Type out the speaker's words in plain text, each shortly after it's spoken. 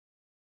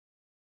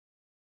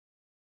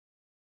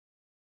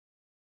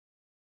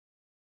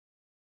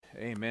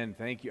Amen.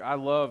 Thank you. I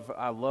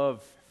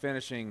love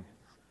finishing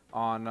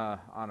on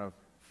a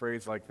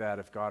phrase like that.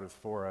 If God is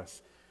for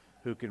us,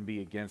 who can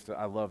be against it?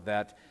 I love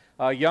that.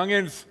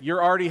 Youngins,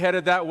 you're already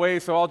headed that way,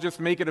 so I'll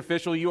just make it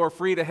official. You are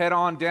free to head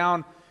on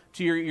down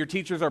to your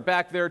teachers are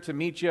back there to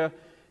meet you,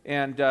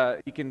 and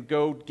you can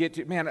go get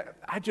to. Man,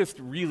 I just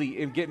really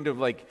am getting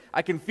to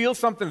I can feel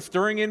something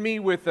stirring in me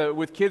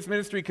with kids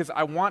ministry because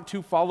I want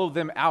to follow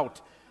them out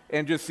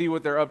and just see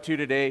what they're up to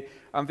today.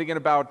 I'm thinking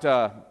about.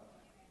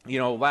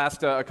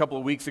 Last a couple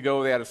of weeks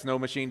ago, they had a snow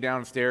machine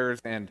downstairs,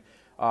 and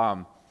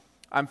I'm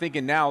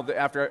thinking now that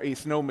after a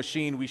snow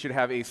machine, we should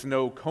have a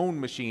snow cone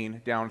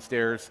machine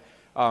downstairs,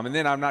 and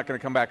then I'm not going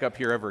to come back up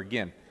here ever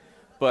again.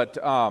 But,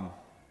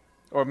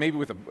 or maybe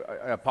with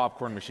a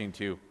popcorn machine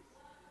too,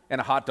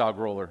 and a hot dog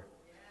roller.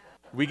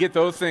 We get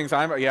those things.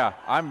 Yep.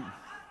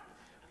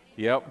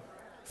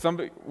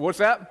 What's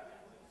that?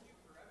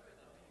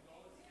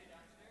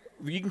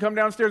 You can come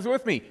downstairs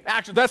with me.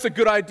 Actually, that's a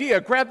good idea.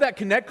 Grab that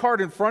Connect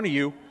card in front of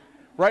you,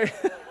 right?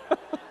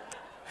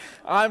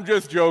 I'm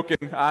just joking.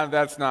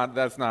 That's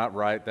not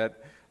right.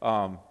 But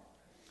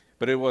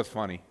it was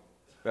funny.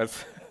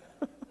 That's.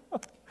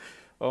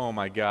 Oh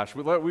my gosh.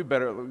 We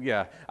better.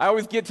 Yeah. I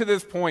always get to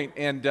this point,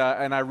 and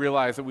I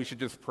realize that we should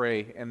just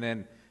pray, and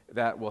then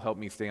that will help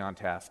me stay on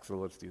task. So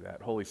let's do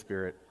that. Holy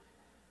Spirit,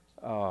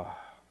 Father,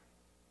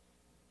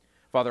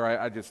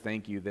 I just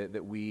thank you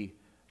that we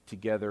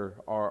together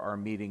are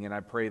meeting, and I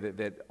pray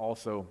that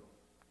also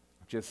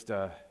just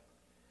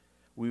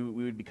we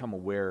would become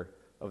aware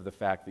of the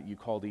fact that you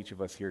called each of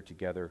us here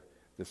together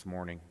this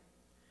morning.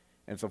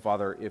 And so,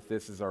 Father, if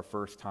this is our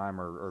first time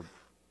or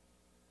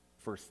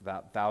first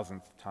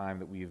thousandth time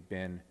that we've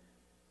been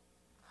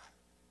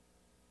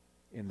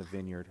in the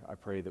vineyard, I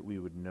pray that we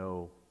would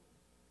know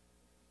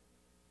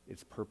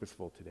it's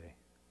purposeful today.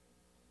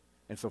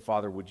 And so,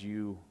 Father, would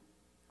you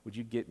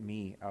get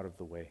me out of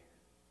the way?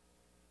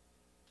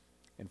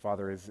 And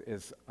Father,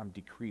 as I'm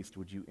decreased,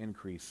 would you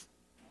increase?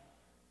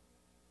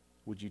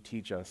 Would you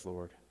teach us,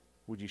 Lord?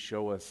 Would you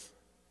show us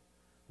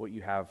what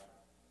you have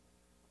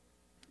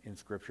in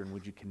Scripture, and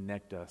would you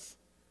connect us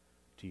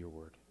to your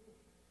word?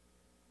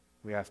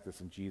 We ask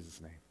this in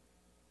Jesus' name.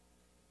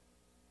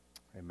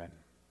 Amen.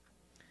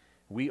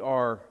 We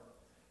are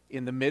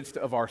in the midst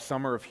of our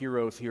Summer of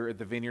Heroes here at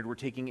the Vineyard. We're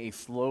taking a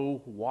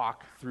slow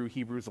walk through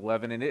Hebrews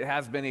 11, and it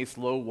has been a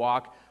slow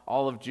walk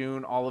all of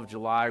June, all of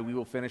July. We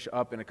will finish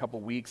up in a couple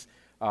weeks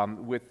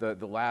with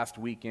the last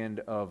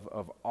weekend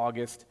of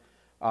August.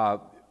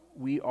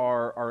 We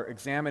are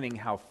examining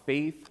how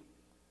faith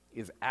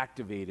is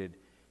activated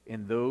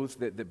in those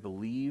that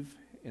believe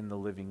in the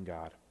living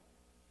God.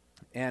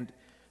 And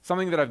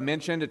something that I've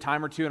mentioned a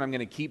time or two, and I'm going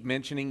to keep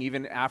mentioning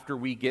even after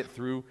we get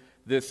through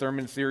this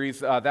sermon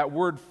series, that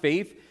word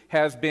faith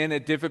has been a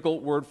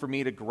difficult word for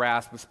me to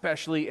grasp,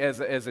 especially as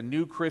a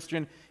new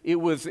Christian. It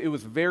was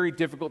very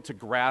difficult to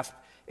grasp.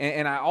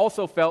 And I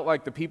also felt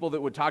like the people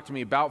that would talk to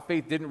me about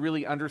faith didn't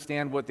really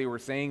understand what they were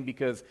saying,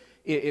 because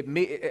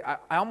I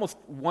almost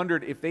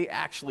wondered if they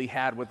actually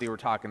had what they were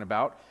talking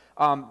about.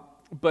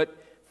 But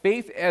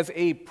faith as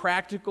a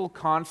practical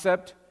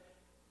concept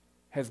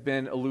has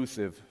been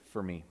elusive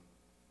for me.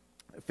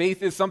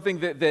 Faith is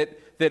something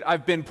that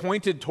I've been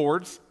pointed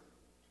towards.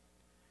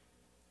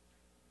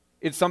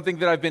 It's something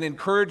that I've been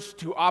encouraged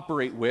to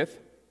operate with.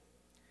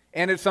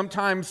 And it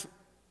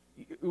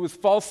was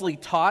falsely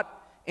taught.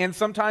 And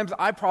sometimes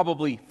I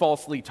probably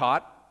falsely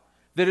taught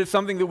that it's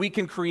something that we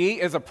can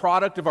create as a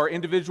product of our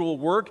individual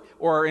work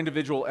or our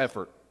individual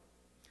effort.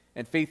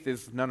 And faith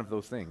is none of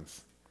those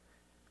things.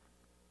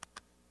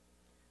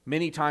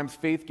 Many times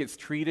faith gets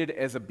treated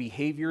as a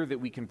behavior that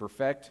we can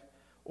perfect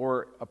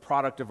or a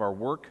product of our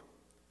work.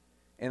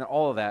 And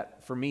all of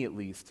that, for me at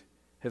least,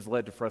 has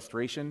led to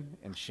frustration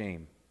and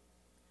shame.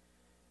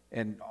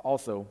 And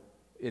also,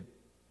 it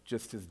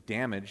just has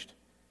damaged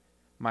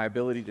my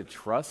ability to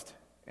trust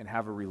and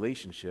have a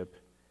relationship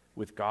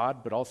with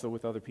God, but also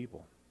with other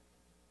people.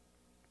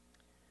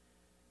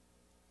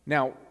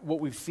 Now, what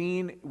we've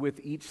seen with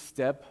each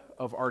step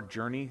of our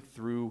journey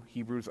through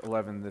Hebrews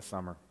 11 this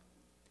summer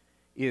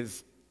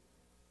is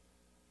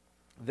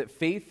that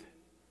faith,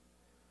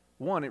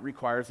 one, it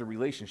requires a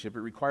relationship.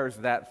 It requires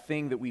that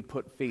thing that we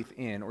put faith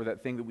in, or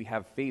that thing that we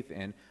have faith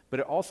in, but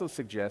it also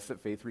suggests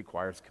that faith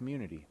requires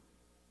community.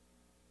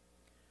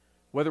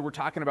 Whether we're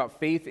talking about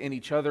faith in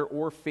each other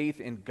or faith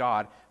in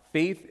God,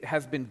 faith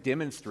has been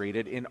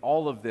demonstrated in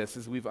all of this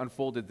as we've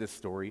unfolded this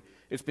story.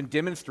 It's been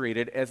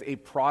demonstrated as a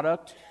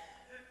product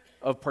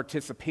of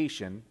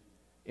participation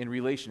in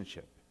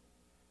relationship.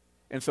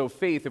 And so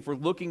faith, if we're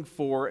looking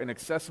for an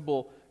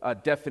accessible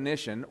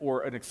definition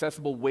or an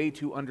accessible way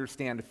to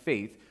understand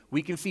faith,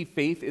 we can see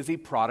faith is a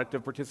product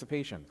of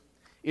participation.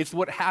 It's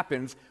what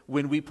happens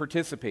when we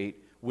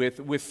participate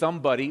with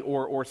somebody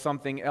or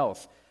something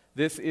else.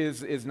 This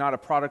is not a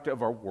product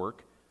of our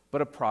work,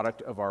 but a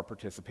product of our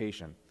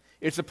participation.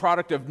 It's a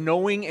product of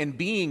knowing and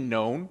being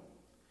known,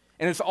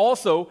 and it's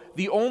also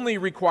the only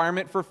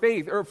requirement for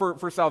faith, or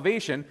for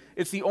salvation.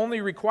 It's the only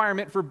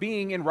requirement for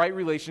being in right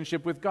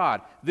relationship with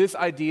God, this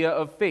idea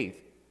of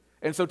faith.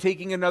 And so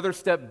taking another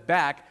step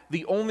back,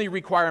 the only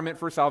requirement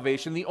for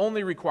salvation, the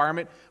only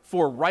requirement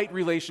for right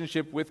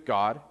relationship with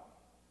God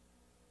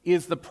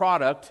is the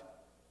product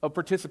of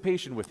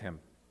participation with him.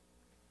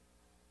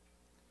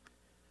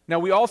 Now,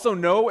 we also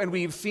know, and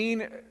we've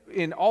seen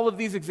in all of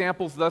these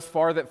examples thus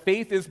far, that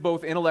faith is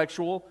both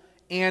intellectual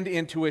and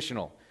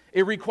intuitional.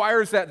 It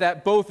requires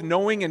that both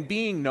knowing and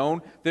being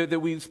known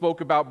that we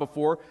spoke about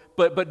before,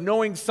 but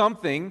knowing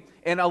something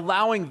and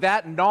allowing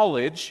that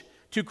knowledge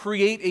to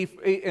create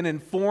an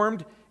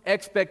informed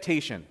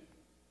expectation.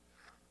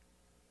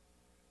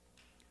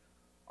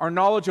 Our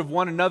knowledge of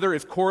one another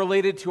is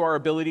correlated to our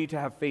ability to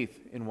have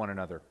faith in one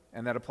another,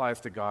 and that applies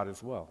to God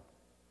as well.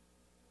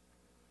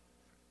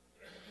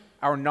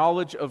 Our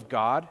knowledge of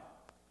God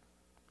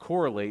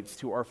correlates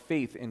to our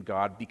faith in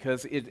God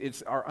because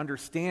it's our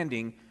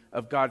understanding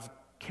of God's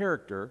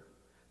character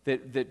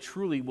that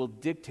truly will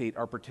dictate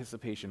our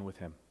participation with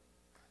him.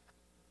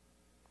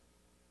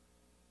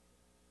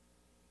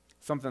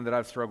 Something that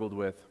I've struggled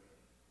with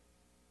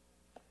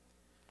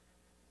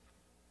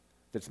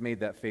that's made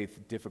that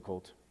faith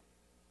difficult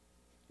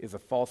is a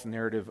false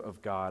narrative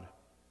of God.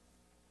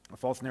 A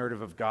false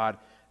narrative of God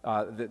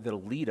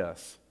that'll lead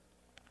us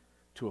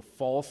to a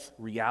false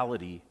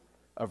reality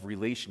of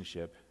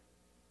relationship,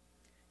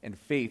 and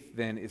faith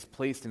then is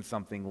placed in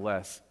something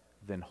less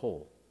than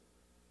whole.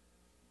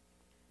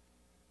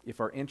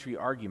 If our entry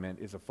argument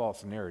is a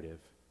false narrative,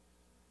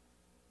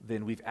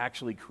 then we've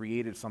actually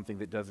created something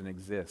that doesn't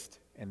exist,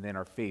 and then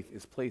our faith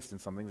is placed in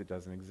something that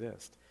doesn't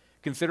exist.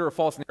 Consider a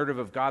false narrative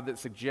of God that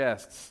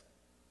suggests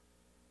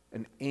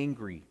an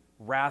angry,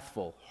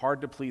 wrathful,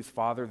 hard-to-please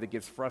father that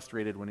gets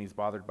frustrated when he's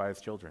bothered by his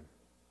children.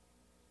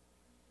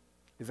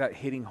 Is that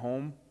hitting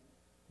home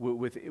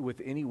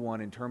with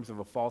anyone in terms of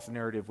a false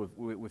narrative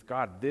with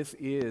God? This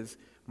is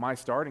my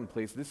starting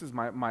place. This is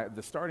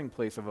the starting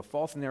place of a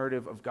false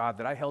narrative of God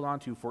that I held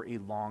on to for a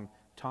long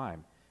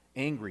time.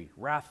 Angry,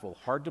 wrathful,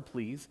 hard to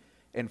please,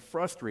 and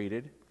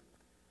frustrated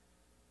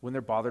when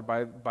they're bothered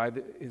by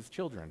his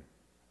children.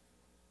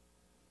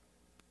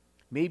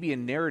 Maybe a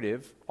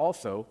narrative,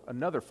 also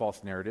another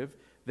false narrative,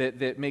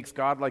 that makes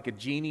God like a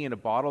genie in a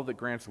bottle that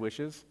grants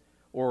wishes,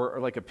 or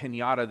like a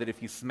piñata that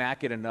if you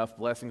smack it enough,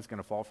 blessing's going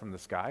to fall from the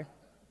sky.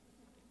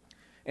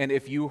 And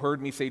if you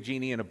heard me say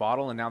genie in a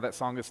bottle and now that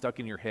song is stuck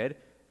in your head,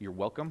 you're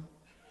welcome.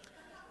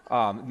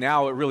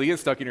 Now it really is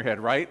stuck in your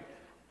head, right?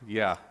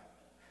 Yeah.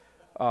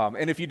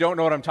 And if you don't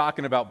know what I'm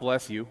talking about,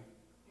 bless you.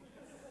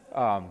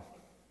 And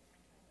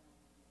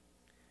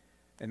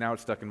now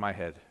it's stuck in my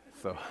head.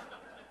 So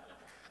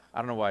I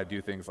don't know why I do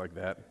things like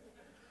that.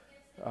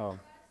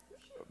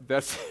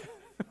 That's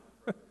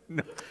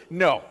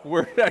no.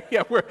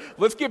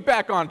 Let's get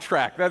back on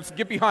track.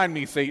 Get behind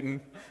me, Satan.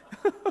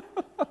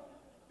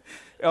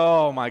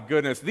 Oh my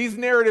goodness. These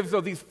narratives,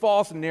 these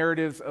false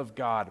narratives of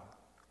God,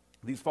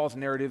 these false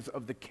narratives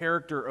of the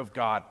character of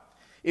God.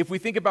 If we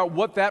think about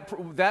what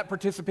that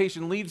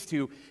participation leads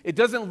to, it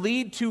doesn't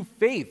lead to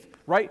faith,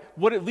 right?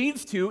 What it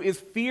leads to is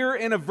fear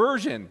and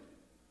aversion.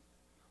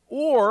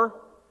 Or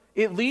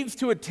it leads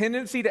to a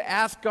tendency to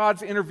ask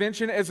God's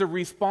intervention as a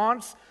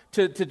response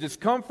to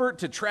discomfort,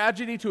 to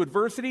tragedy, to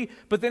adversity,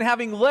 but then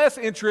having less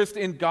interest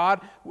in God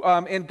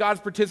and God's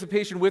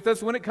participation with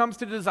us when it comes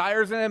to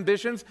desires and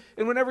ambitions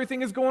and when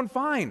everything is going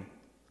fine.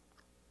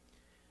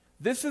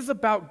 This is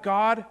about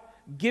God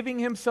giving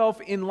himself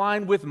in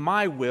line with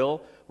my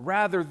will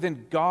rather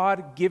than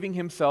God giving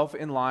himself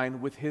in line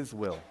with his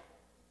will.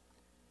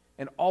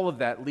 And all of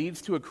that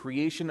leads to a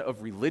creation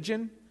of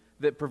religion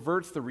that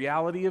perverts the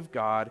reality of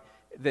God,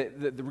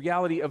 the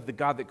reality of the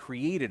God that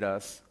created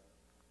us,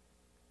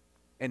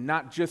 and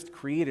not just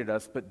created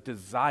us, but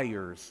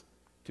desires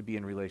to be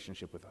in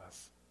relationship with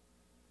us.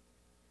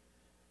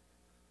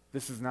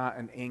 This is not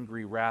an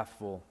angry,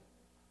 wrathful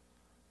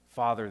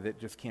father that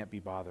just can't be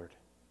bothered.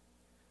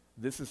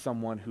 This is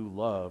someone who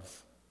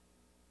loves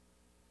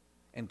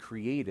and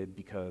created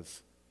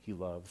because he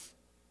loves.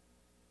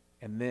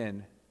 And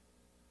then,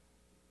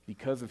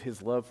 because of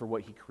his love for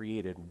what he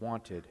created,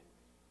 wanted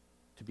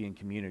to be in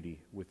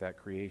community with that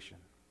creation.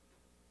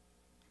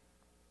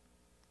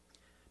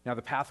 Now,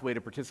 the pathway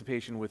to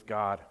participation with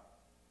God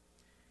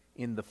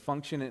in the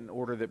function and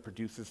order that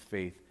produces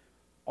faith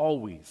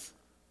always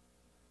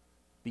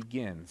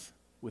begins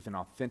with an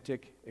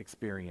authentic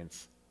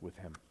experience with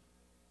him.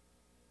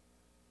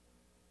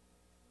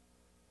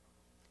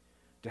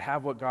 To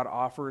have what God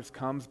offers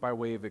comes by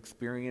way of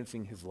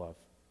experiencing his love,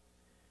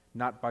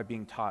 not by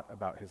being taught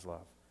about his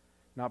love,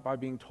 not by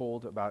being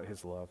told about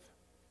his love,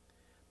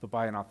 but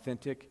by an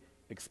authentic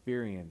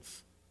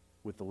experience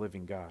with the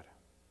living God.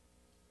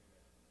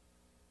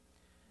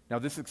 Now,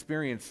 this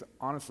experience,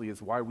 honestly,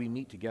 is why we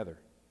meet together.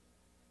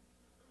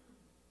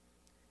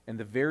 And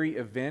the very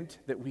event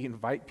that we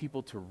invite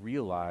people to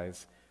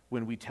realize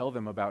when we tell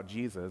them about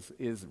Jesus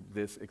is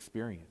this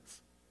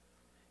experience.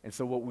 And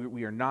so what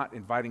we are not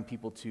inviting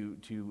people to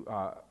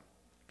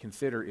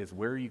consider is,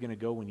 where are you going to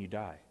go when you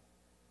die?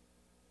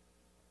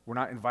 We're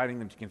not inviting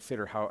them to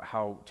consider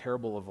how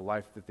terrible of a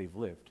life that they've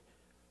lived.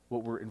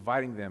 What we're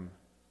inviting them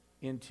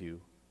into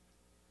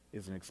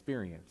is an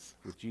experience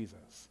with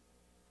Jesus.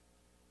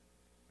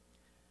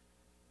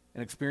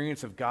 An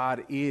experience of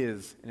God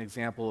is an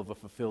example of a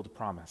fulfilled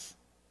promise.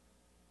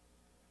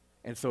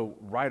 And so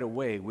right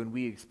away, when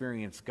we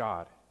experience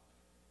God,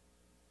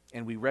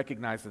 and we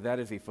recognize that that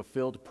is a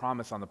fulfilled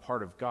promise on the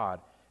part of God,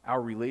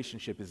 our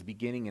relationship is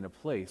beginning in a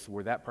place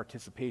where that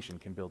participation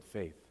can build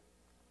faith.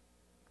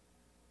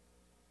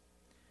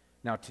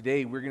 Now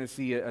today, we're going to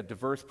see a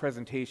diverse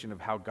presentation of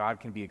how God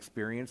can be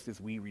experienced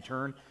as we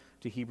return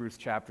to Hebrews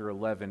chapter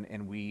 11,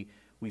 and we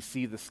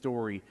see the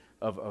story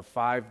of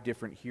 5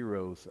 different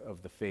heroes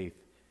of the faith.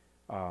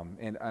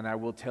 And I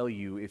will tell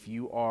you, if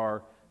you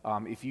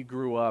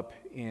grew up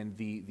in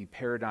the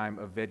paradigm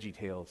of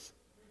VeggieTales,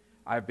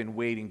 I've been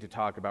waiting to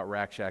talk about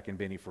Shadrach and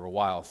Abednego for a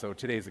while, so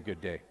today's a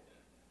good day.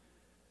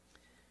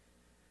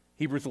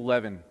 Hebrews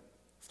 11,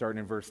 starting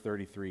in verse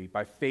 33.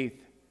 By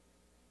faith,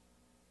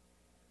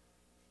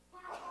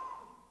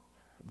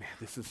 man,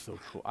 this is so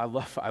cool. I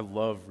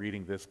love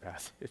reading this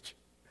passage.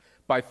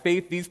 By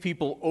faith, these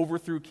people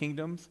overthrew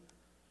kingdoms,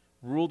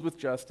 ruled with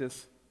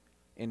justice,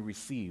 and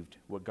received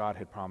what God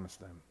had promised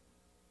them.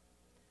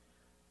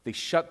 They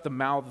shut the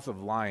mouths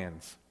of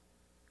lions,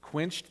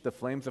 quenched the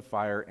flames of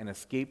fire, and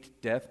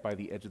escaped death by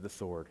the edge of the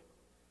sword.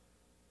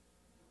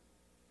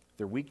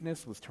 Their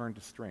weakness was turned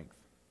to strength.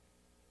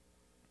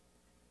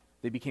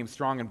 They became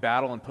strong in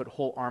battle and put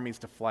whole armies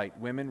to flight.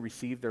 Women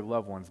received their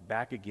loved ones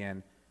back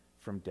again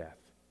from death.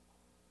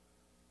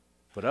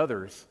 But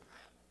others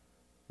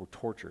were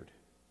tortured,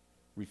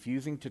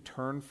 refusing to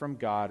turn from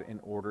God in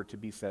order to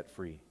be set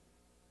free.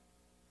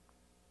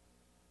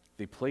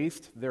 They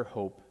placed their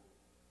hope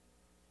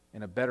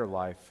in a better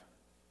life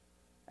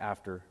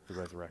after the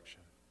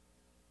resurrection.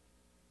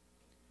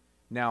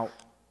 Now,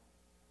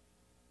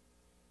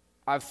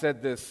 I've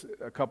said this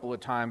a couple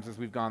of times as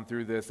we've gone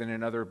through this,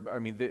 and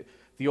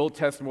the Old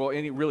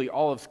Testament, really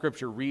all of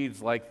Scripture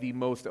reads like the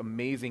most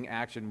amazing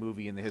action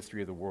movie in the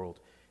history of the world.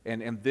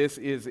 And this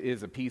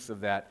is a piece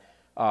of that.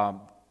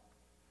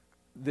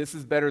 This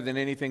is better than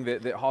anything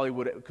that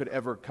Hollywood could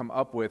ever come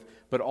up with,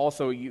 but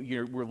also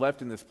we're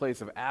left in this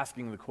place of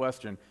asking the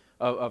question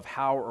of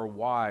how or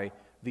why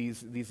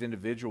these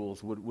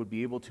individuals would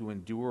be able to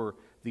endure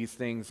these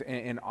things.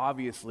 And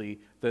obviously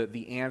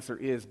the answer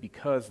is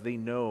because they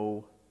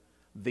know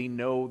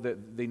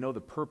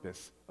the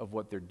purpose of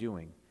what they're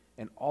doing.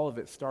 And all of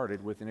it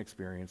started with an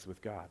experience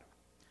with God.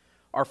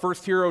 Our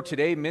first hero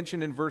today,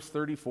 mentioned in verse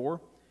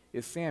 34,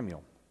 is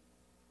Samuel.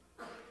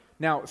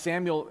 Now,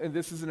 Samuel, and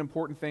this is an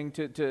important thing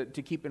to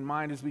keep in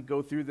mind as we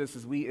go through this,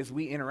 as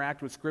we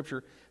interact with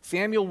Scripture.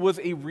 Samuel was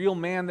a real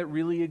man that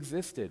really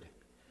existed.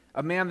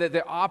 A man that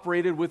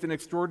operated with an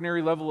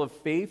extraordinary level of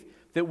faith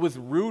that was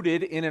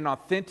rooted in an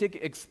authentic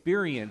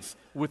experience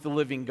with the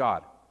living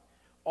God.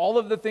 All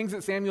of the things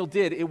that Samuel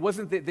did, it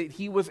wasn't that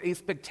he was a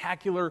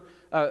spectacular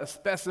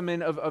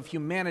specimen of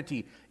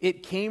humanity.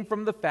 It came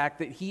from the fact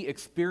that he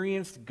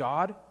experienced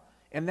God,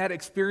 and that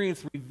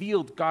experience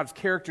revealed God's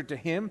character to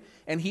him,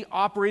 and he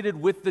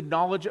operated with the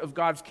knowledge of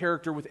God's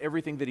character with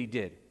everything that he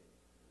did.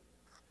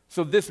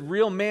 So this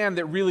real man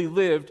that really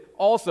lived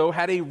also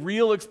had a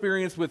real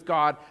experience with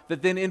God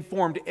that then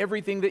informed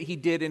everything that he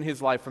did in his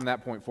life from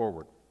that point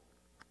forward.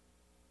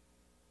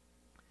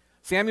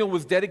 Samuel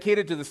was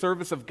dedicated to the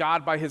service of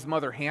God by his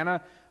mother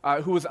Hannah,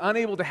 who was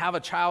unable to have a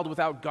child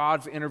without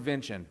God's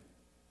intervention.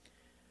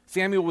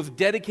 Samuel was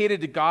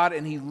dedicated to God,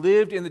 and he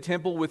lived in the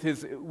temple with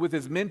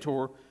his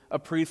mentor, a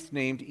priest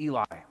named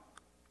Eli.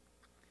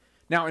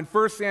 Now, in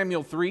 1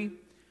 Samuel 3,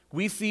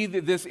 we see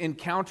that this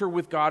encounter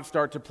with God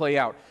start to play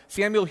out.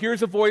 Samuel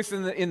hears a voice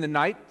in the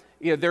night.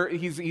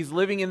 He's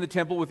living in the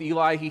temple with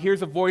Eli. He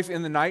hears a voice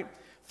in the night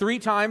 3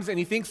 times, and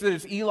he thinks that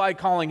it's Eli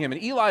calling him.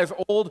 And Eli is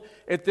old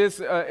at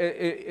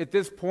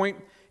this point,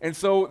 and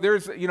so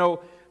there's,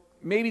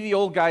 maybe the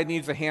old guy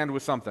needs a hand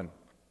with something.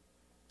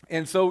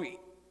 And so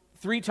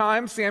 3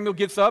 times Samuel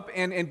gets up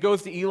and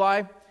goes to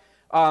Eli.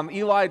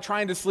 Eli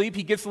trying to sleep,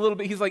 he gets a little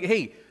bit, he's like,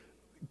 hey,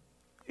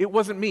 it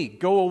wasn't me,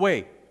 go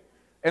away.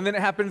 And then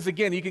it happens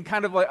again. You can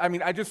kind of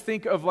I just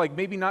think of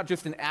maybe not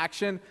just an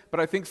action,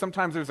 but I think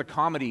sometimes there's a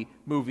comedy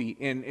movie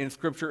in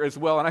Scripture as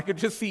well. And I could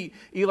just see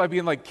Eli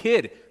being like,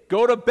 kid,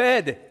 go to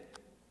bed.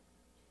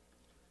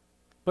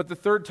 But the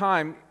 3rd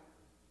time,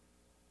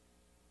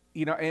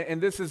 and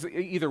this is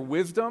either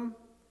wisdom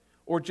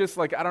or just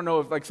I don't know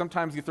if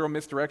sometimes you throw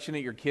misdirection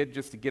at your kid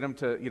just to get them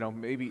to,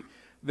 maybe.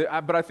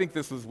 But I think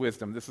this was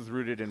wisdom. This is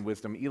rooted in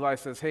wisdom. Eli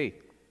says, hey,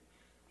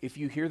 if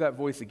you hear that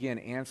voice again,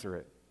 answer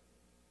it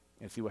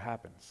and see what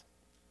happens.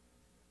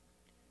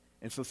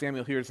 And so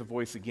Samuel hears the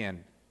voice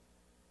again,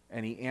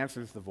 and he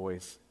answers the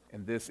voice,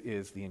 and this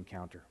is the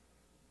encounter.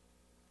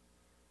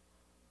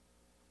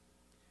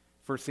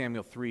 1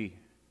 Samuel 3,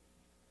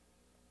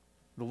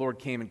 the Lord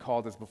came and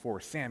called as before,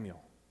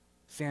 Samuel,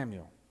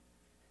 Samuel.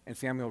 And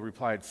Samuel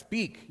replied,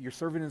 speak, your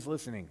servant is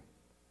listening.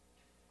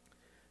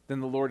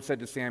 Then the Lord said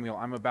to Samuel,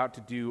 I'm about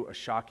to do a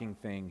shocking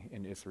thing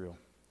in Israel.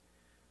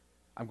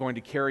 I'm going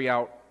to carry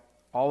out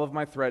all of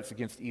my threats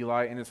against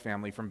Eli and his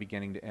family from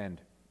beginning to end.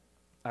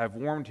 I have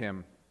warned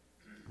him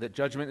that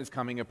judgment is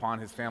coming upon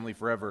his family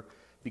forever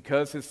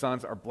because his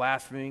sons are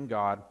blaspheming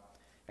God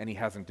and he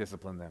hasn't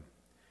disciplined them.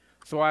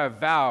 So I have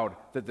vowed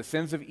that the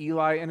sins of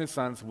Eli and his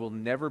sons will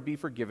never be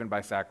forgiven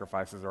by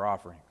sacrifices or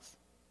offerings.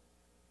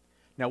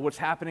 Now, what's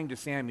happening to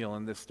Samuel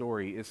in this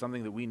story is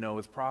something that we know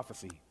as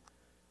prophecy.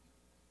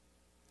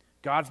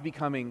 God's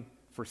becoming,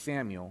 for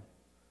Samuel,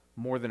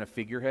 more than a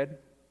figurehead.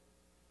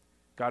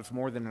 God's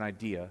more than an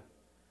idea.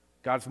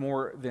 God's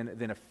more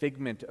than a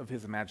figment of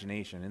his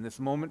imagination. In this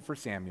moment for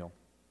Samuel,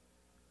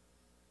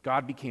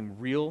 God became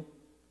real,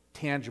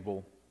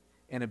 tangible,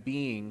 and a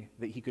being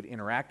that he could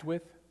interact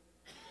with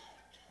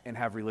and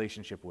have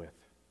relationship with.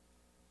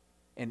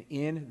 And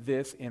in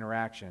this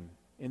interaction,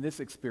 in this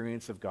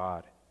experience of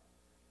God,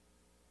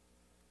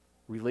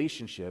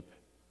 relationship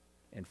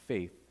and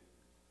faith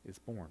is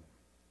born.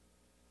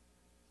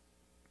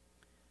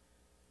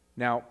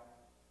 Now,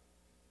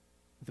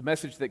 the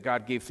message that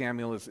God gave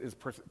Samuel is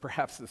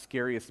perhaps the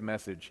scariest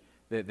message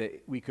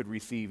that we could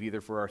receive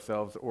either for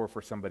ourselves or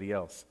for somebody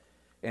else.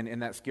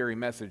 And that scary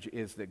message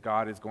is that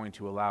God is going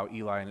to allow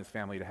Eli and his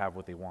family to have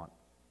what they want.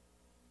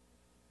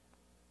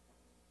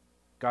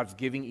 God's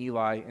giving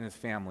Eli and his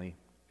family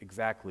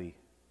exactly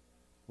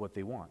what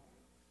they want.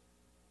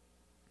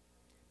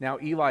 Now,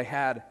 Eli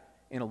had,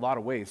 in a lot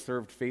of ways,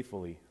 served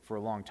faithfully for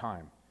a long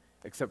time,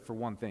 except for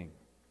one thing.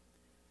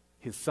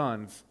 His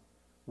sons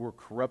were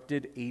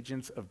corrupted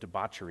agents of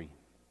debauchery.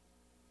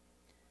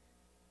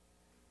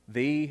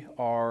 They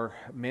are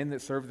men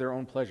that serve their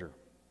own pleasure.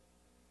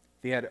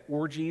 They had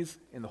orgies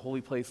in the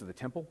holy place of the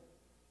temple.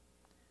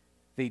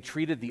 They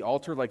treated the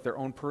altar like their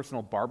own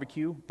personal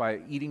barbecue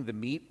by eating the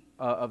meat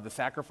of the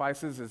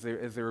sacrifices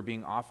as they were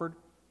being offered.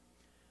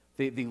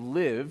 They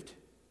lived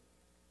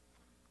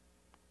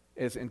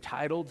as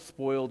entitled,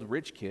 spoiled,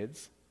 rich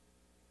kids.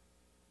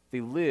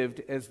 They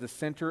lived as the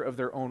center of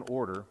their own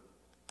order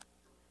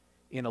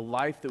in a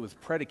life that was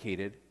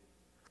predicated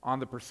on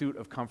the pursuit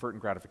of comfort and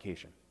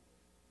gratification.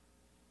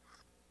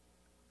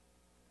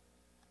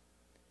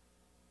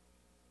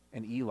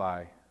 And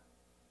Eli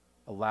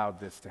allowed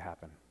this to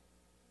happen.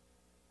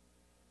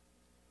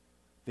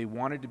 They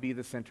wanted to be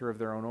the center of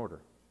their own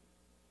order.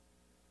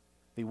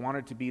 They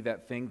wanted to be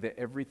that thing that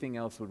everything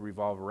else would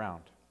revolve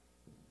around.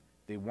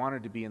 They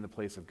wanted to be in the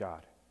place of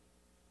God.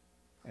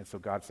 And so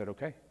God said,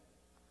 okay,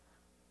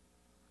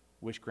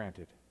 wish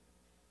granted.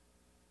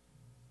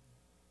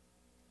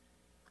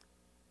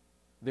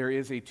 There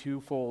is a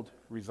twofold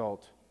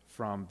result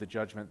from the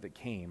judgment that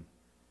came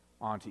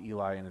onto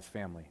Eli and his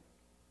family.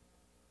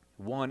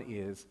 One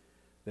is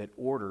that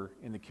order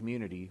in the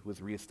community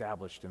was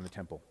reestablished in the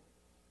temple.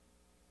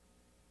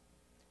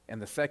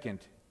 And the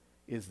second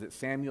is that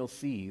Samuel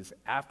sees,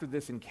 after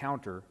this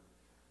encounter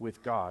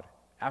with God,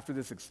 after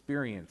this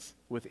experience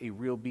with a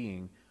real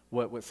being,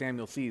 what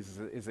Samuel sees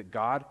is that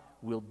God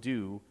will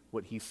do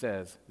what he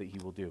says that he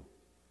will do.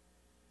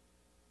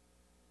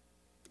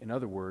 In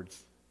other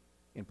words,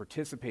 in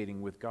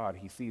participating with God,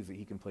 he sees that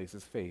he can place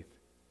his faith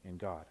in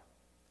God.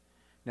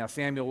 Now,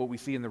 Samuel, what we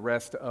see in the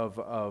rest of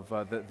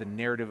the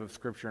narrative of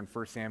Scripture in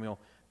 1 Samuel,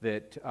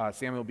 that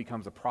Samuel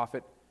becomes a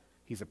prophet,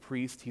 he's a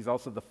priest, he's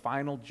also the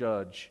final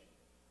judge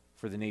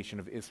for the nation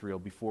of Israel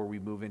before we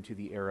move into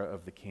the era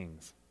of the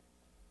kings.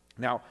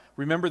 Now,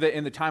 remember that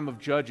in the time of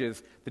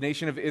Judges, the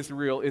nation of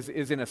Israel is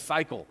in a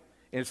cycle.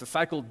 And it's a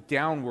cycle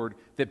downward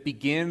that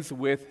begins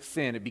with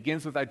sin. It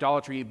begins with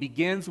idolatry. It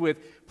begins with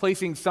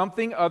placing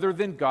something other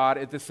than God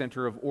at the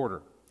center of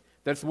order.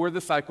 That's where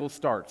the cycle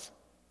starts.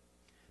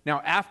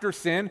 Now, after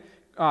sin,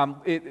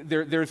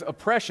 there's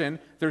oppression,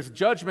 there's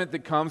judgment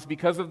that comes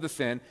because of the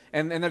sin,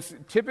 and that's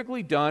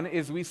typically done,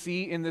 as we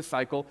see in this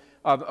cycle,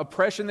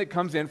 oppression that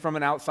comes in from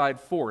an outside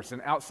force,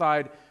 an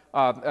outside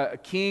a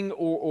king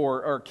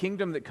or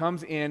kingdom that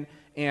comes in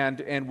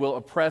and will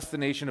oppress the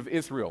nation of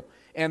Israel.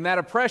 And that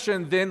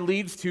oppression then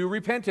leads to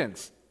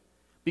repentance,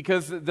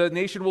 because the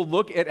nation will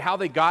look at how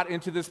they got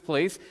into this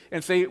place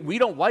and say, we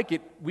don't like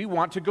it, we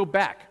want to go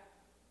back.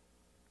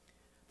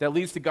 That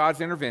leads to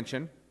God's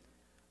intervention,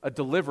 a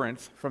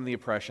deliverance from the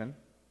oppression,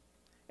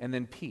 and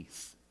then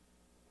peace.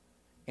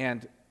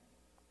 And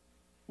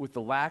with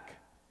the lack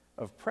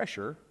of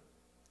pressure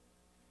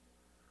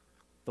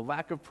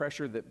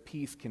that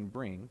peace can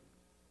bring,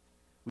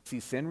 we see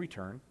sin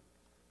return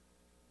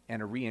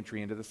and a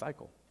re-entry into the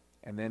cycle.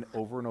 And then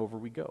over and over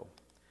we go.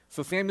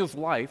 So Samuel's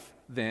life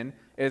then,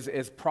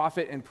 as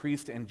prophet and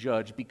priest and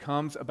judge,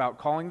 becomes about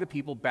calling the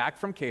people back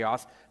from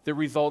chaos that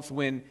results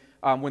when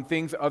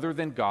things other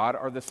than God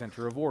are the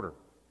center of order.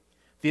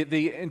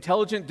 The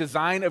intelligent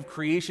design of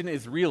creation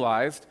is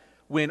realized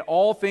when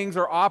all things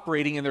are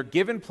operating in their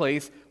given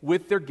place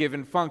with their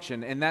given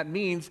function. And that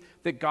means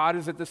that God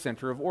is at the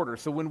center of order.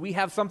 So when we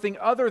have something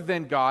other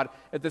than God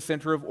at the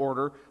center of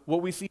order,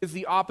 what we see is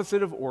the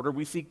opposite of order.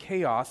 We see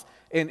chaos.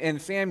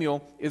 And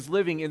Samuel is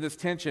living in this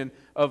tension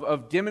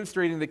of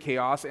demonstrating the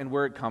chaos and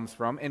where it comes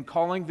from, and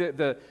calling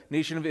the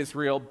nation of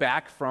Israel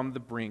back from the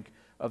brink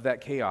of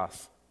that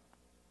chaos.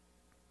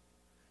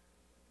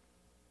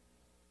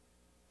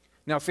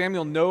 Now,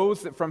 Samuel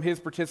knows that from his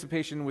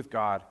participation with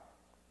God,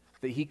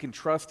 that he can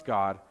trust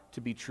God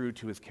to be true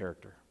to his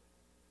character.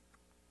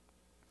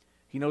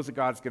 He knows that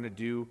God's going to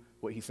do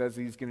what he says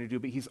he's going to do,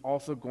 but he's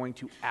also going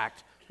to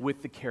act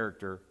with the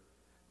character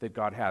that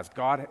God has.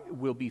 God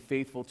will be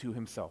faithful to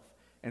himself.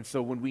 And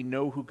so when we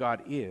know who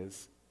God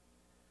is,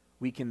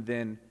 we can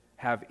then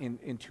have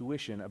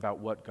intuition about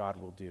what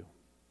God will do.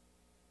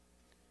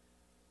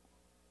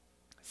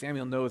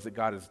 Samuel knows that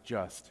God is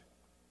just,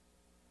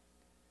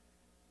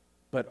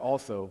 but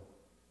also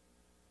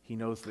he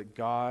knows that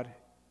God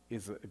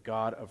is a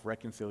God of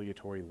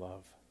reconciliatory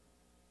love.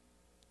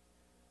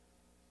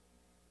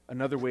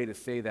 Another way to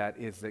say that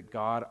is that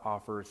God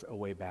offers a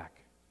way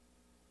back.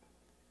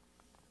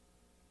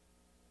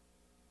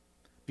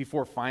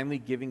 Before finally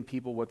giving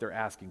people what they're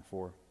asking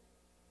for,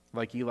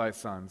 like Eli's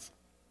sons,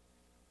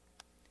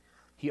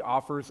 he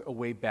offers a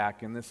way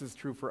back, and this is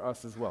true for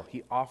us as well.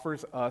 He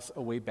offers us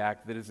a way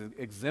back that is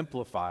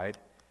exemplified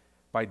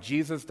by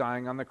Jesus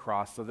dying on the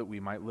cross so that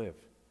we might live.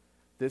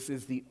 This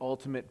is the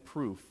ultimate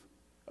proof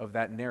of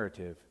that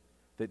narrative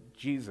that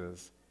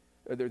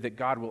that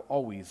God will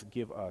always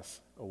give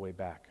us a way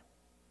back.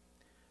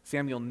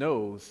 Samuel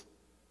knows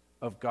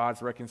of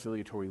God's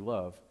reconciliatory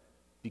love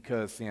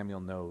because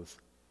Samuel knows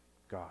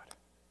God.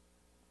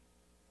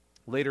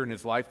 Later in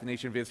his life, the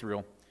nation of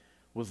Israel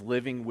was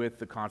living with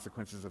the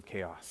consequences of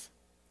chaos.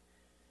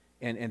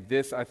 And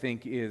this, I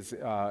think, is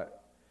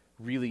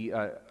really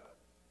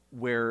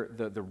where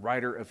the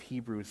writer of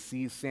Hebrews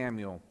sees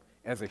Samuel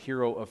as a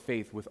hero of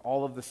faith with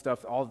all of the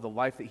stuff, all of the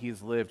life that he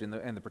has lived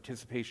and the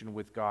participation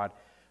with God.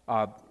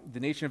 The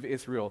nation of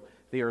Israel,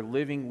 they are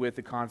living with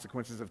the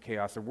consequences of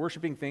chaos. They're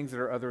worshiping things that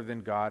are other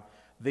than God.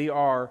 They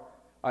are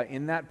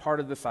in that part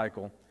of the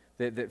cycle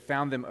that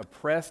found them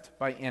oppressed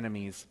by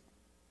enemies,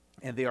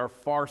 and they are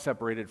far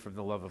separated from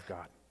the love of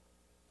God.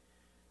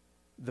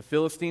 The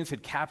Philistines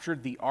had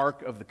captured the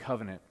Ark of the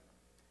Covenant.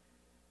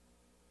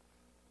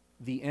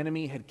 The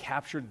enemy had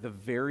captured the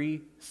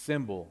very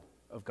symbol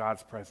of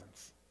God's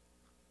presence.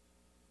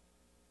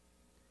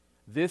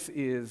 This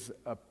is,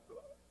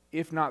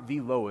 if not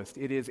the lowest,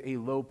 it is a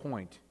low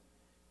point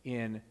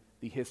in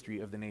the history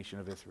of the nation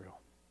of Israel.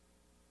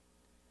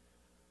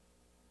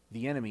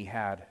 The enemy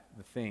had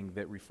the thing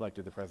that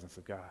reflected the presence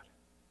of God.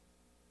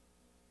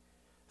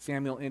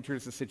 Samuel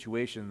enters the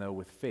situation, though,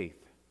 with faith,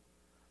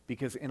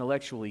 because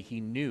intellectually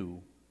he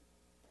knew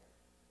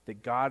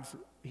of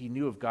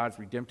God's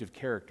redemptive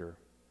character,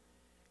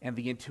 and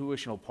the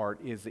intuitional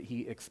part is that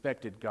he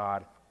expected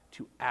God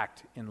to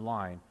act in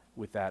line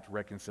with that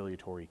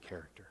reconciliatory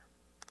character.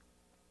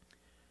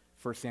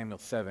 1 Samuel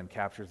 7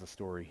 captures the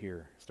story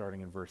here,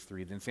 starting in verse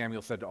 3. Then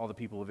Samuel said to all the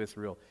people of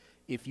Israel,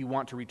 "If you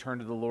want to return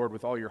to the Lord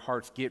with all your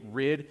hearts, get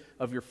rid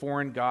of your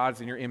foreign gods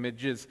and your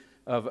images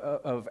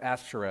of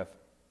Ashtoreth,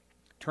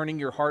 turning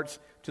your hearts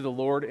to the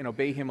Lord and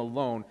obey him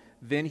alone.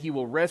 Then he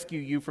will rescue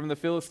you from the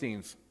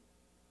Philistines."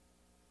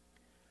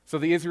 So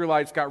the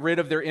Israelites got rid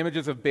of their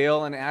images of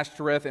Baal and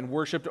Ashtoreth and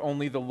worshipped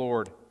only the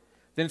Lord.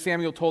 Then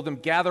Samuel told them,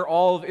 "Gather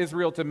all of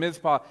Israel to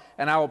Mizpah,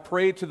 and I will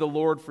pray to the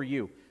Lord for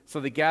you." So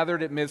they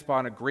gathered at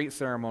Mizpah in a great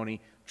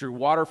ceremony, drew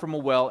water from a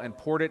well, and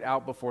poured it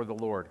out before the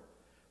Lord.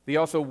 They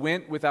also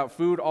went without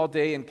food all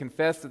day and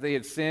confessed that they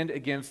had sinned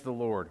against the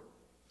Lord.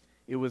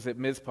 It was at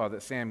Mizpah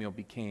that Samuel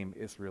became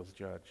Israel's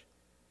judge.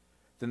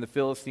 Then the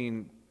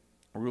Philistine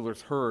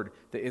rulers heard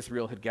that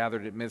Israel had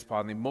gathered at Mizpah,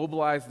 and they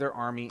mobilized their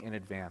army and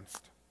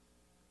advanced.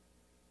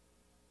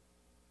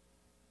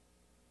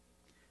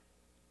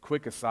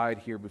 Quick aside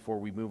here before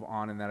we move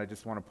on in that, I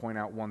just want to point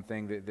out one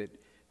thing that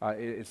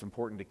it's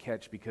important to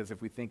catch, because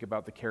if we think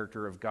about the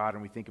character of God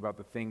and we think about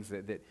the things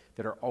that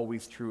are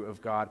always true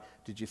of God,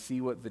 did you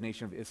see what the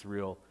nation of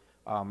Israel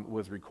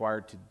was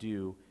required to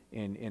do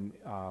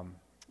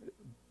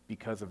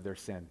because of their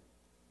sin?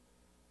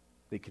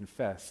 They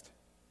confessed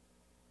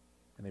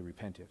and they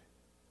repented.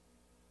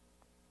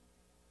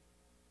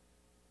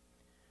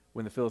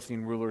 When the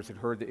Philistine rulers had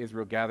heard that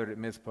Israel gathered at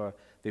Mizpah,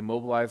 they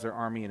mobilized their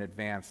army and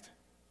advanced.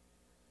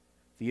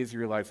 The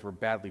Israelites were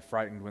badly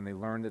frightened when they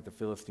learned that the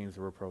Philistines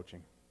were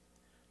approaching.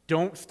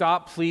 "Don't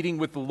stop pleading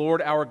with the Lord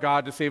our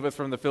God to save us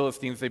from the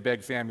Philistines," they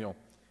begged Samuel.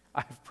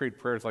 I've prayed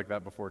prayers like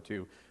that before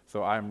too,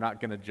 so I'm not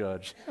going to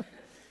judge.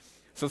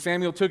 So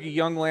Samuel took a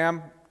young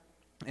lamb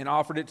and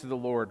offered it to the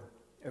Lord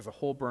as a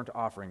whole burnt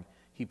offering.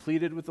 He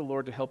pleaded with the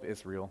Lord to help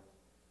Israel,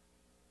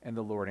 and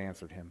the Lord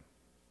answered him.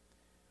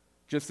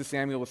 Just as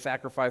Samuel was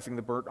sacrificing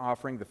the burnt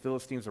offering, the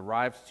Philistines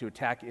arrived to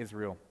attack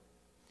Israel.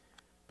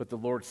 But the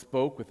Lord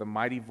spoke with a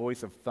mighty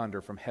voice of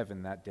thunder from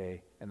heaven that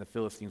day, and the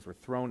Philistines were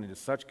thrown into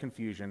such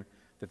confusion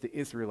that the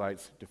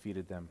Israelites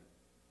defeated them.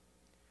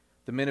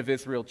 The men of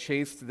Israel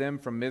chased them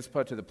from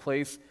Mizpah to the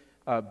place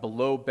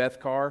below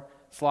Bethkar,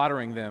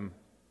 slaughtering them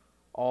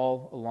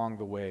all along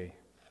the way.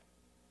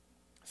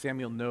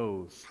 Samuel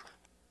knows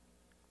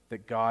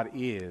that God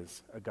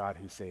is a God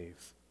who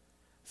saves.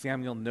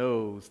 Samuel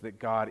knows that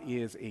God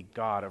is a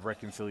God of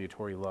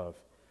reconciliatory love.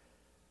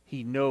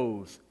 He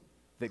knows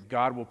that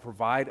God will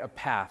provide a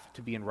path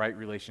to be in right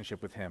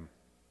relationship with him.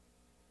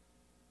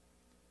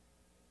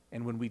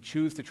 And when we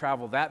choose to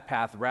travel that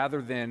path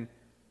rather than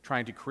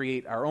trying to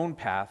create our own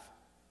path,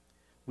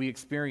 we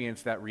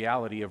experience that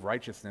reality of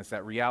righteousness,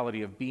 that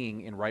reality of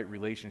being in right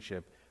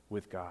relationship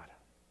with God.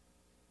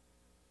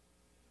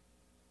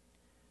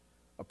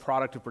 A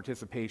product of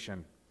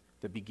participation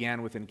that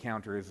began with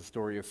encounter is the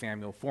story of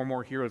Samuel. 4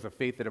 more heroes of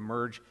faith that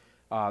emerge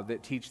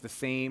that teach the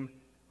same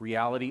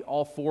reality.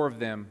 All 4 of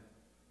them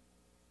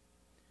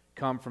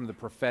come from the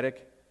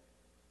prophetic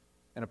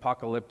and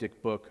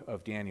apocalyptic book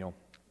of Daniel.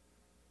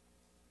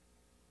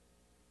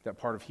 That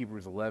part of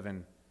Hebrews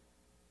 11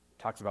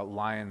 talks about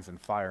lions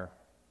and fire,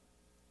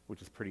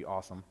 which is pretty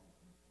awesome.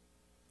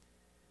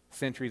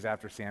 Centuries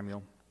after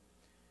Samuel,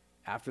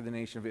 after the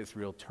nation of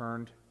Israel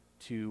turned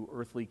to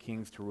earthly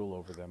kings to rule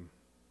over them,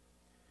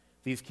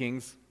 these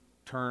kings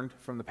turned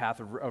from the path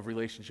of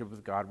relationship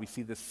with God. We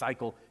see this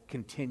cycle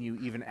continue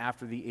even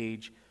after the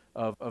age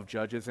of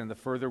judges. And the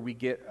further we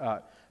get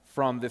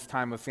from this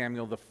time of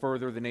Samuel, the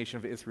further the nation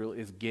of Israel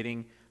is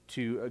getting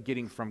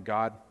from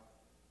God.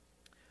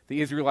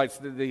 The Israelites,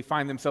 they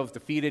find themselves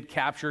defeated,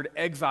 captured,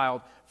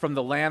 exiled from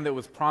the land that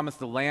was promised,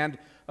 the land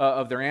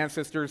of their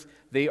ancestors.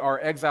 They are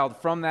exiled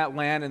from that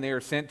land, and they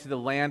are sent to the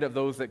land of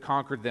those that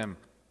conquered them.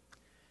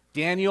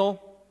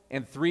 Daniel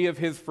and 3 of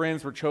his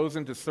friends were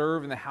chosen to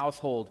serve in the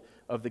household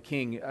of the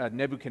king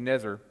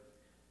Nebuchadnezzar,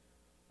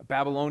 a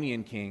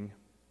Babylonian king.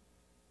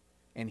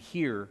 And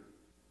here,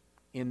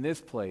 in this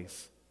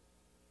place,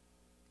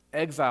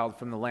 exiled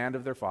from the land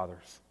of their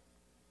fathers,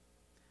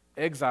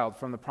 exiled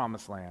from the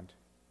promised land,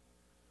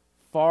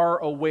 far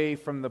away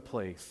from the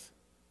place,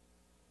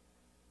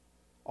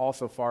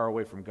 also far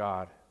away from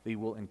God, they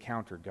will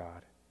encounter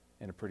God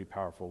in a pretty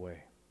powerful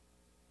way.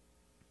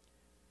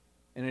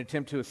 In an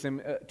attempt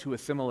to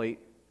assimilate,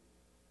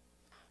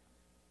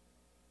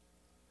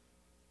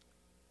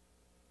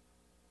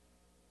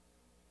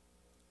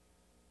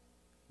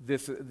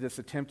 this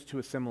attempt to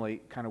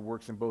assimilate kind of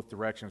works in both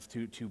directions.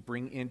 To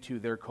bring into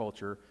their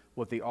culture,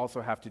 what they also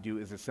have to do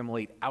is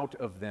assimilate out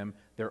of them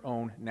their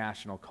own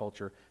national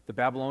culture. The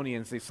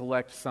Babylonians, they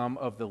select some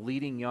of the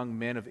leading young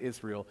men of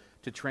Israel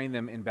to train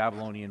them in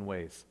Babylonian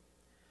ways.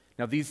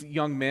 Now these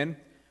young men,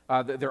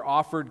 they're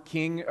offered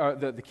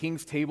the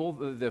king's table,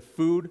 the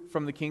food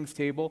from the king's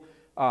table,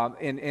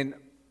 and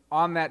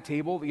on that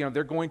table,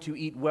 they're going to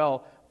eat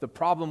well. The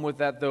problem with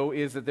that, though,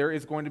 is that there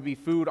is going to be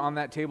food on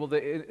that table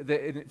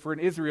that for an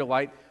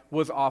Israelite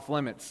was off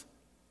limits.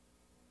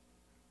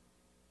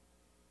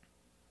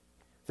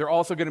 They're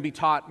also going to be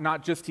taught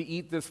not just to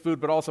eat this food,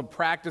 but also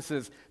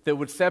practices that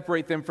would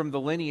separate them from the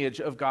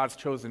lineage of God's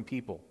chosen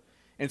people.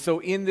 And so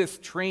in this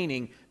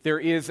training, there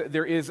is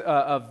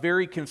a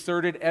very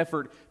concerted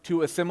effort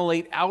to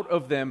assimilate out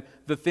of them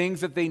the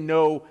things that they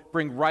know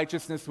bring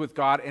righteousness with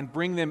God and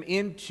bring them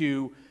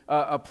into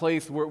a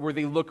place where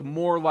they look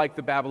more like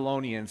the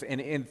Babylonians.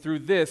 And through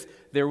this,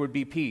 there would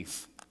be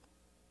peace.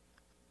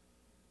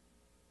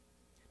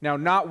 Now,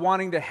 not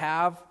wanting to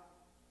have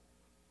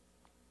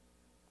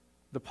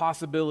the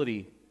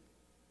possibility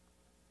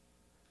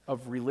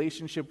of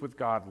relationship with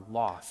God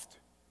lost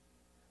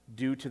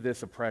due to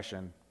this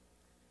oppression,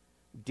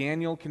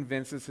 Daniel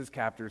convinces his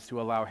captors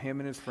to allow him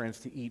and his friends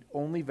to eat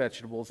only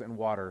vegetables and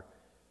water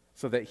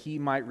so that he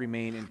might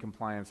remain in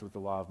compliance with the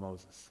law of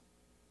Moses.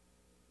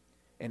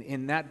 And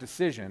in that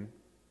decision,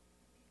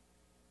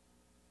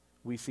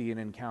 we see an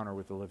encounter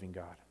with the living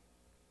God.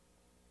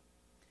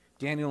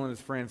 Daniel and his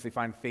friends, they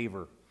find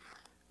favor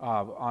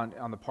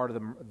on the part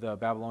of the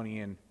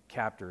Babylonian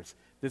captors.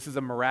 This is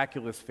a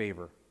miraculous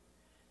favor.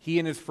 He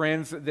and his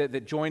friends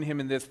that join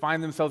him in this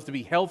find themselves to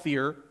be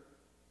healthier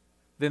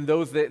than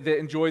those that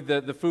enjoyed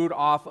the food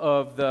off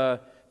of the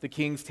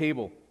king's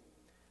table.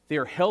 They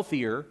are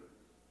healthier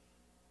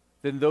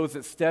than those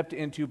that stepped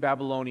into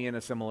Babylonian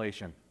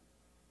assimilation.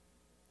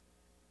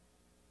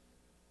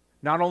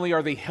 Not only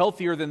are they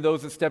healthier than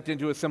those that stepped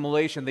into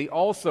assimilation, they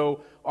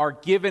also are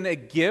given a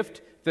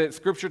gift that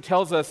Scripture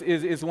tells us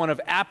is one of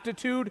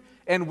aptitude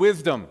and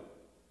wisdom.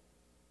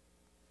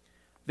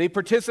 They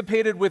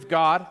participated with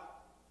God,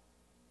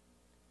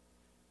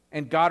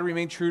 and God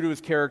remained true to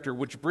his character,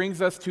 which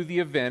brings us to the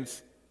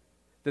events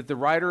that the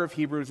writer of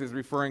Hebrews is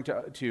referring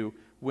to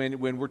when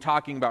we're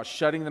talking about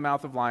shutting the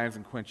mouth of lions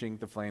and quenching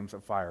the flames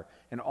of fire.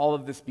 And all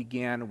of this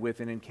began with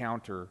an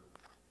encounter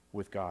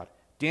with God.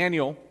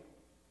 Daniel,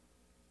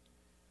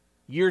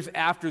 years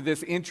after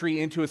this entry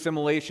into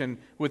assimilation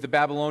with the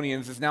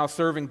Babylonians, is now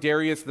serving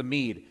Darius the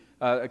Mede,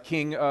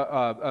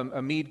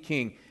 a Mede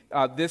king.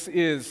 This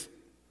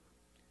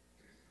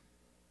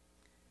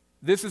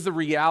is a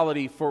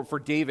reality for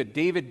David.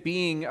 David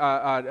being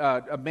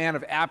a man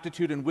of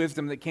aptitude and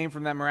wisdom that came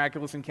from that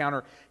miraculous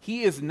encounter,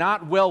 he is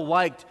not well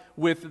liked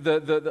with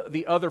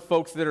the other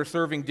folks that are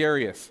serving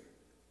Darius.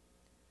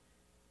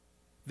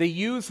 They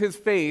use his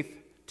faith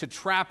to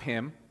trap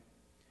him.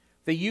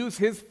 They use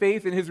his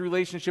faith and his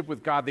relationship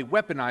with God. They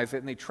weaponize it,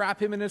 and they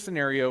trap him in a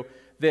scenario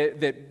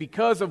that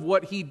because of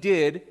what he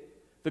did,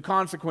 the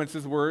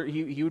consequences were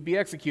he would be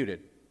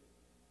executed.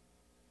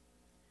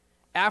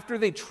 After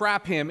they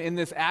trap him in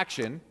this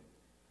action,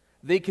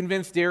 they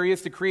convince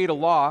Darius to create a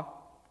law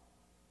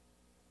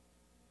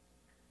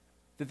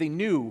that they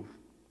knew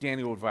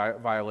Daniel would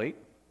violate.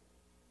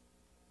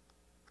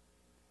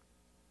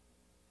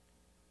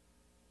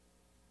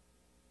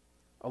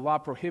 a law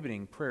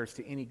prohibiting prayers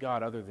to any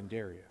god other than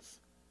Darius.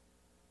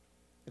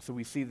 And so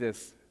we see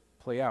this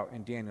play out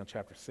in Daniel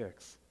chapter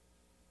 6.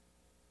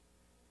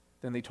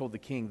 Then they told the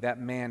king, that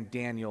man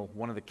Daniel,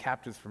 one of the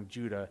captives from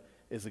Judah,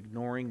 is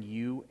ignoring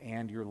you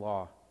and your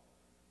law.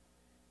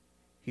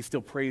 He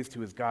still prays to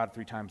his God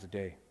 3 times a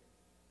day.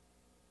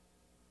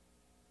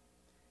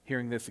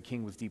 Hearing this, the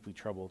king was deeply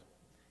troubled,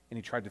 and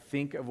he tried to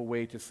think of a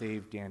way to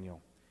save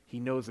Daniel. He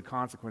knows the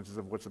consequences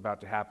of what's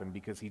about to happen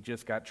because he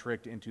just got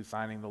tricked into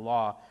signing the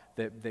law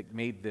that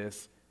made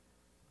this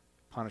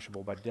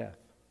punishable by death.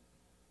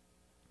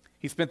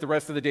 He spent the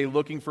rest of the day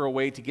looking for a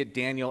way to get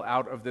Daniel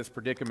out of this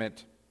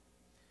predicament.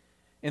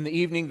 In the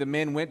evening, the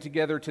men went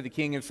together to the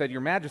king and said,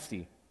 Your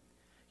Majesty,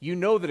 you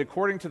know that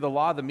according to the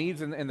law of the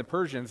Medes and the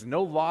Persians,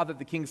 no law that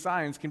the king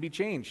signs can be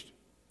changed.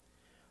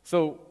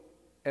 So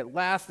at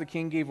last the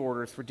king gave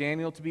orders for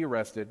Daniel to be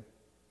arrested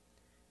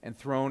and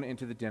thrown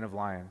into the den of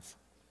lions.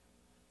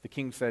 The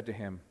king said to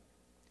him,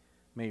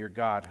 May your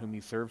God, whom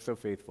you serve so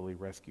faithfully,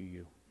 rescue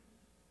you.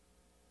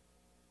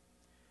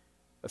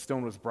 A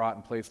stone was brought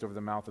and placed over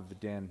the mouth of the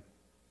den.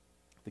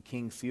 The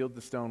king sealed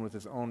the stone with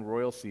his own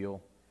royal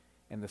seal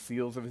and the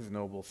seals of his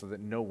nobles so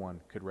that no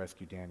one could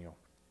rescue Daniel.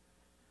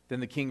 Then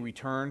the king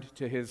returned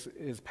to his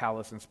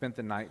palace and spent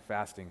the night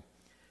fasting.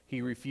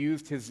 He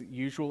refused his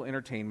usual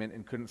entertainment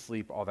and couldn't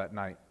sleep all that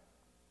night.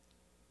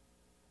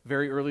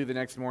 Very early the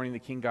next morning, the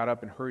king got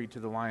up and hurried to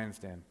the lion's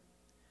den.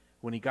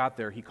 When he got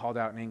there, he called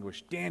out in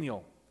anguish,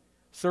 Daniel,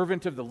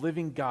 servant of the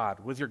living God,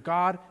 was your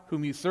God,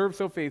 whom you serve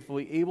so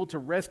faithfully, able to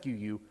rescue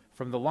you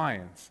from the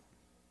lions?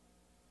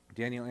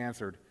 Daniel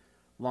answered,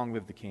 Long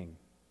live the king.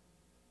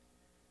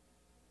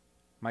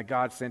 My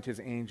God sent his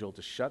angel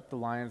to shut the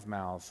lions'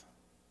 mouths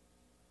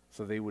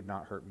so they would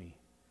not hurt me,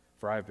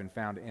 for I have been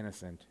found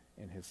innocent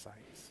in his sight.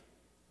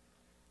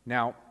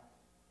 Now,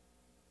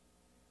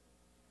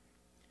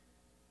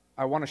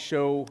 I want to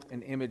show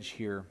an image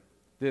here.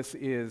 This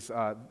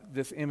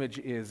image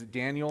is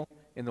Daniel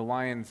in the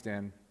lion's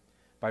den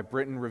by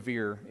Britton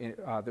Revere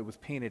that was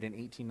painted in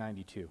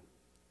 1892.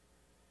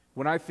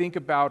 When I think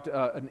about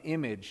an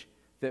image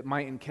that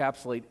might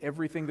encapsulate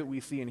everything that we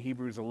see in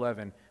Hebrews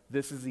 11,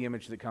 this is the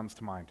image that comes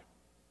to mind.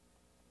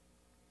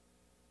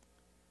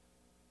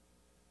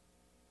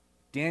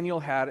 Daniel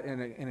had an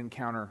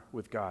encounter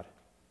with God.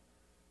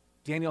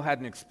 Daniel had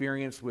an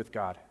experience with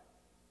God.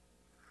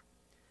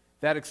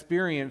 That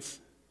experience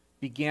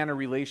began a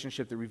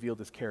relationship that revealed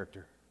his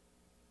character.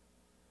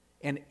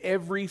 And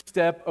every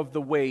step of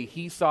the way,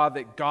 he saw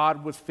that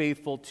God was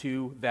faithful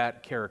to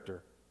that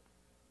character.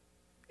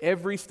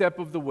 Every step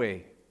of the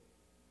way.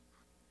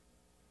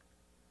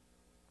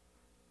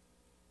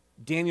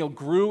 Daniel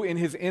grew in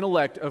his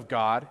intellect of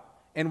God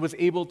and was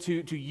able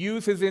to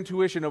use his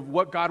intuition of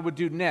what God would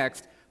do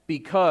next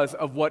because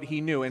of what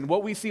he knew. And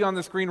what we see on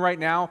the screen right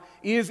now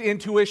is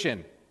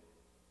intuition.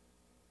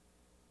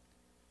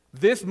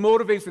 This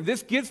motivates me.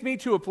 This gets me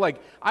to a place.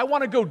 I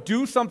want to go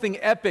do something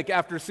epic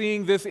after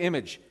seeing this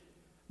image.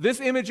 This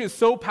image is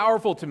so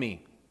powerful to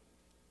me.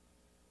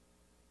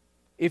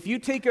 If you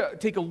take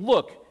a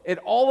look at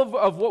all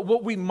of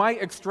what we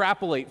might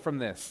extrapolate from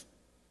this.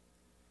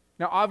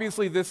 Now,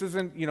 obviously, this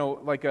isn't,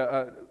 like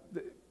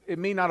it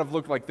may not have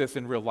looked like this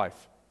in real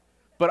life.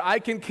 But I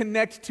can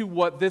connect to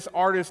what this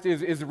artist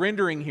is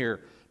rendering here,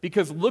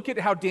 because look at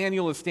how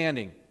Daniel is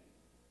standing.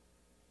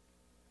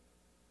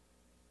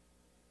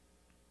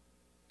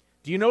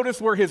 Do you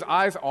notice where his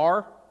eyes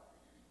are?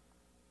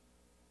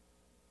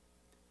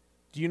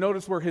 Do you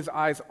notice where his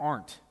eyes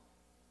aren't?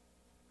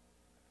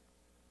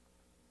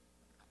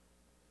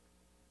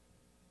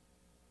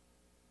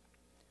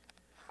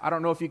 I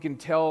don't know if you can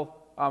tell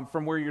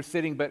from where you're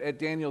sitting, but at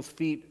Daniel's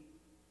feet,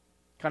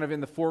 kind of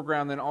in the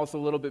foreground, then also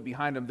a little bit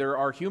behind him, there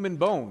are human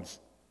bones.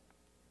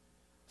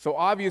 So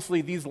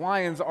obviously these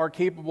lions are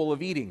capable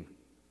of eating.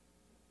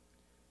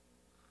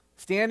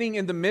 Standing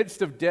in the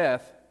midst of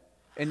death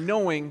and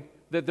knowing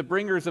that the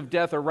bringers of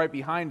death are right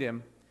behind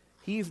him,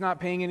 he's not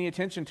paying any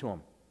attention to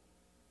them.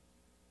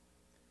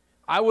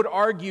 I would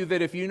argue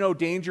that if you know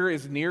danger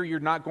is near, you're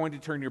not going to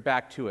turn your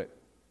back to it.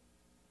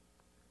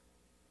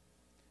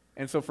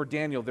 And so for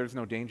Daniel, there's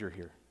no danger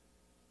here.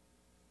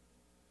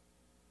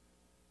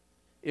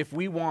 If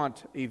we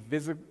want a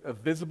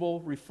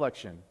visible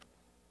reflection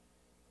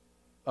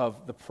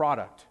of the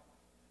product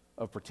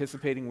of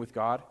participating with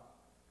God,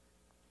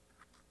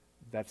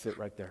 that's it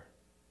right there.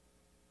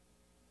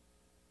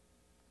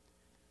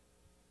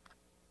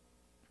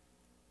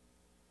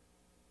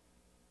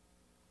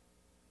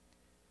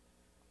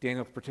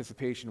 Daniel's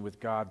participation with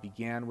God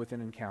began with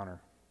an encounter,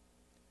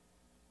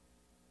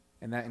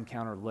 and that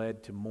encounter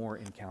led to more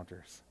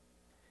encounters.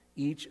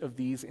 Each of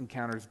these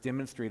encounters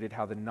demonstrated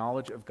how the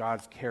knowledge of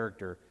God's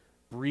character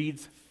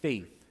breeds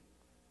faith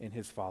in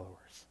his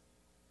followers.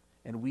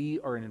 And we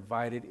are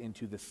invited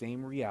into the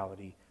same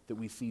reality that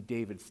we see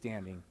David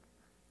standing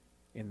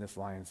in this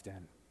lion's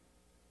den.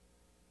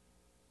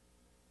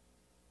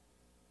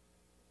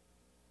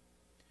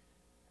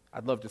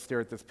 I'd love to stare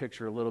at this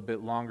picture a little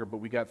bit longer, but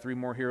we got 3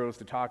 more heroes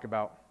to talk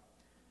about.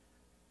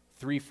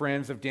 three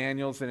friends of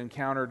Daniel's that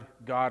encountered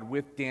God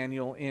with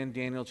Daniel in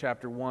Daniel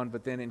chapter 1,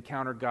 but then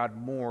encountered God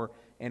more,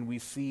 and we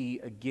see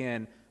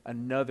again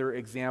another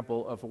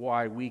example of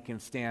why we can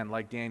stand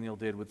like Daniel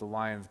did with the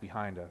lions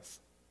behind us.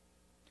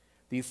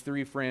 These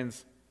three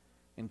friends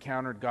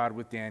encountered God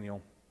with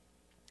Daniel.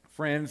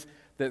 Friends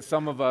that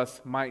some of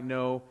us might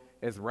know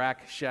as Shadrach,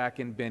 Meshach,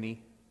 and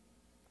Abednego.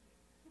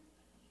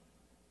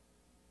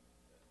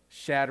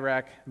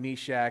 Shadrach,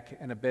 Meshach,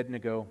 and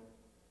Abednego.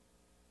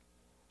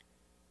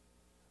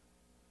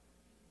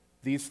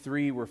 These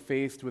three were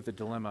faced with a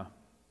dilemma.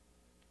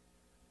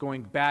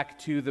 Going back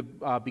to the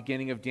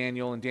beginning of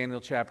Daniel in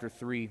Daniel chapter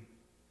 3,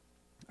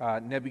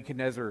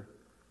 Nebuchadnezzar,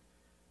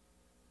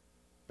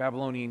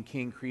 Babylonian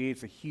king,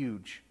 creates a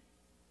huge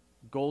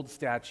gold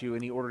statue,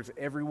 and he orders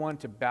everyone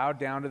to bow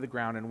down to the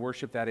ground and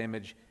worship that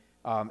image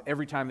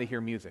every time they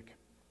hear music.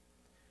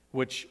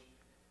 Which,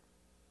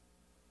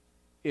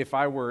 if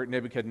I were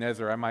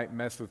Nebuchadnezzar, I might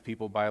mess with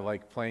people by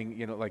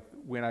playing, like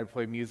when I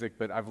play music,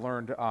 but I've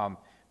learned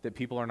that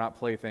people are not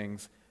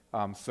playthings,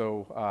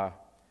 so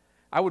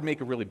I would make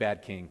a really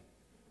bad king.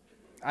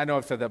 I know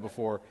I've said that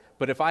before,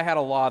 but if I had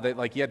a law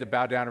that you had to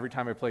bow down every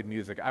time I played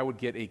music, I would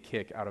get a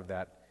kick out of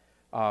that.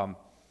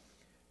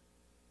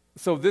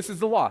 So this is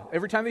the law.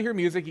 Every time they hear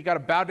music, you got to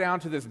bow down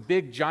to this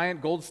big,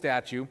 giant gold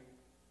statue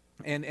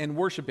and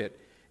worship it.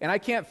 And I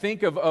can't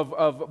think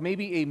of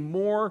maybe a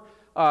more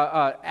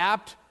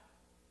apt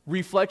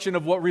reflection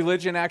of what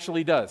religion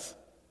actually does.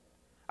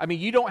 I mean,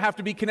 you don't have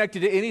to be connected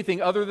to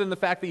anything other than the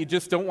fact that you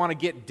just don't want to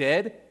get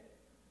dead.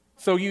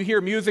 So you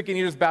hear music and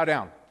you just bow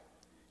down.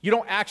 You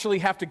don't actually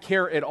have to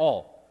care at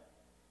all.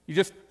 You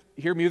just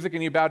hear music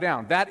and you bow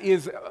down. That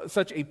is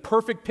such a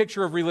perfect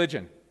picture of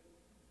religion.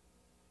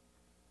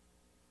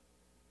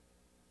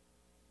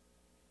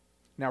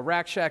 Now,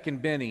 Shadrach, and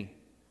Abednego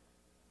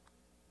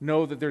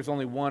know that there's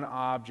only one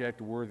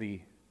object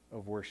worthy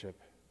of worship.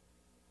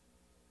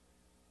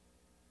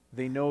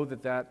 They know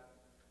that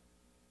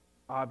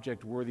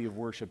object worthy of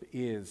worship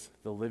is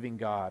the living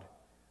God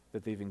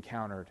that they've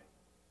encountered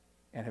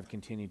and have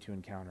continued to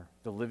encounter,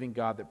 the living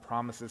God that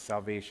promises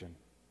salvation.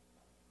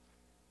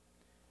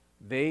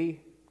 They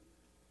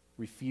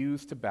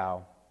refuse to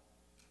bow.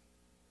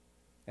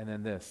 And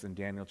then this in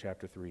Daniel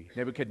chapter 3.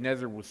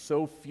 Nebuchadnezzar was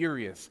so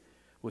furious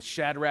with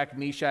Shadrach,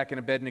 Meshach, and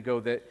Abednego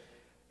that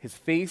his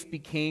face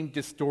became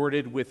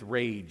distorted with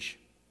rage.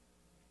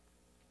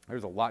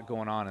 There's a lot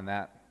going on in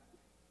that.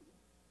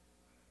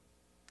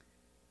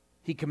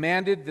 He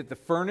commanded that the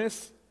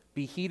furnace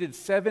be heated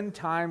 7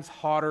 times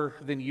hotter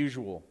than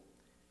usual.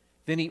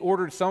 Then he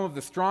ordered some of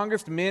the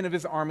strongest men of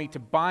his army to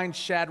bind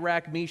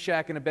Shadrach,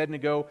 Meshach, and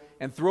Abednego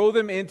and throw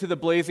them into the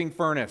blazing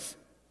furnace.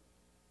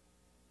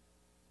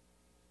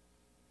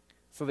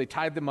 So they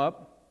tied them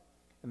up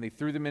and they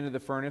threw them into the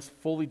furnace,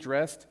 fully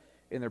dressed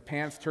in their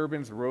pants,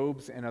 turbans,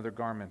 robes, and other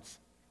garments.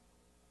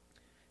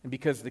 And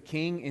because the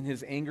king in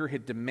his anger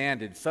had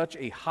demanded such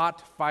a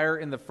hot fire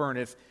in the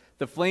furnace,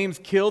 the flames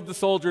killed the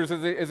soldiers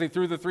as they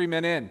threw the 3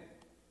 men in.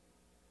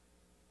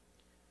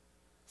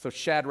 So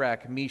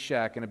Shadrach,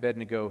 Meshach, and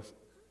Abednego,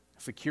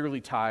 securely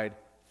tied,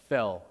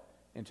 fell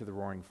into the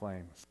roaring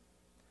flames.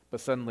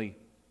 But suddenly,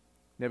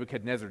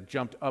 Nebuchadnezzar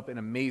jumped up in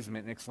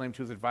amazement and exclaimed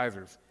to his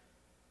advisors,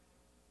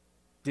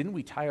 "Didn't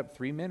we tie up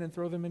 3 men and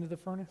throw them into the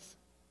furnace?"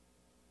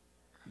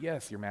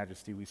 "Yes, your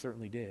majesty, we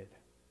certainly did."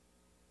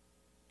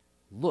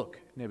 "Look,"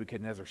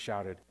 Nebuchadnezzar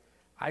shouted,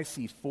 "I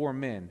see 4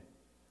 men,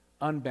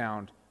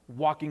 unbound,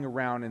 walking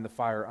around in the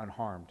fire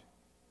unharmed.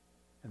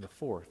 And the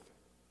 4th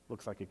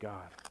looks like a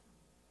god."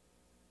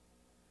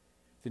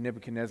 Then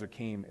Nebuchadnezzar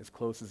came as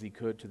close as he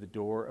could to the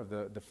door of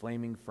the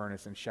flaming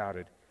furnace and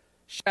shouted,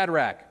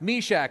 "Shadrach,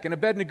 Meshach, and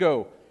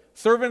Abednego,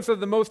 servants of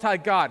the Most High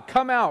God,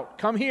 come out,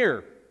 come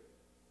here."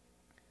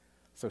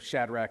 So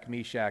Shadrach,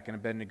 Meshach, and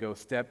Abednego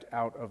stepped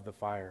out of the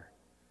fire.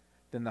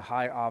 Then the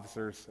high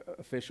officers,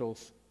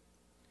 officials,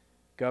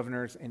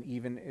 governors, and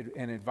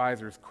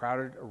advisors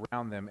crowded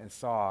around them and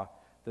saw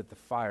that the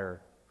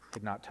fire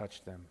had not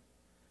touched them.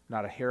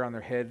 Not a hair on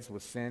their heads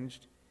was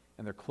singed,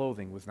 and their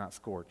clothing was not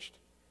scorched.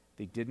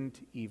 They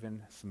didn't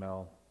even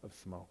smell of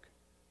smoke.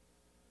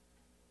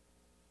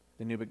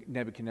 Then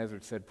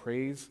Nebuchadnezzar said,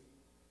 "Praise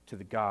to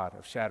the God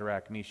of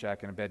Shadrach,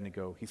 Meshach, and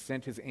Abednego. He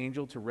sent his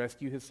angel to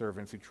rescue his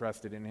servants who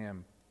trusted in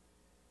him.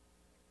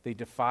 They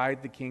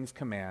defied the king's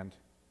command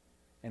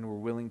and were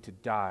willing to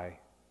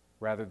die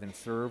rather than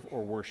serve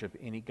or worship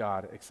any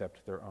god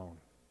except their own."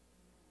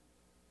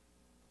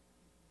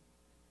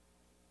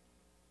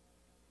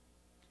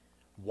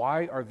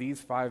 Why are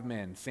these 5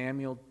 men,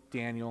 Samuel,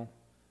 Daniel,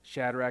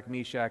 Shadrach,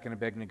 Meshach, and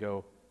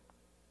Abednego,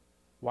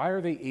 why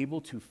are they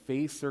able to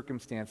face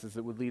circumstances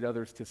that would lead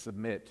others to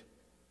submit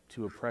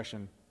to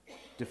oppression,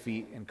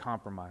 defeat, and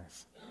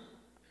compromise?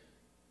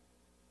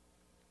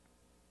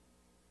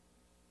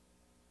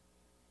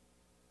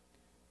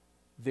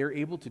 They're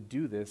able to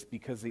do this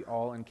because they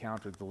all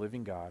encountered the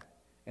living God,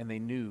 and they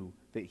knew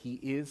that he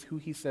is who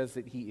he says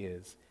that he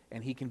is,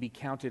 and he can be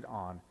counted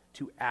on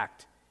to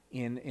act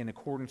in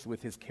accordance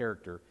with his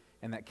character,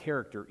 and that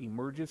character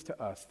emerges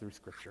to us through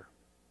Scripture.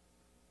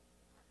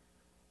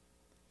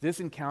 This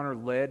encounter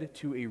led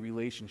to a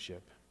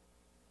relationship.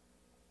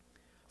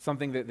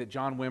 Something that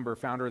John Wimber,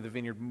 founder of the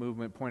Vineyard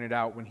Movement, pointed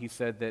out when he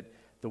said that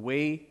the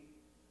way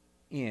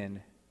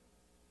in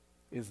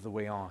is the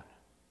way on.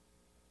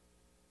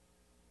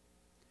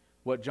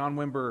 What John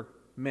Wimber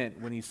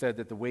meant when he said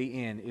that the way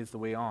in is the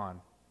way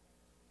on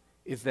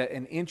is that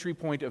an entry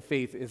point of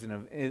faith isn't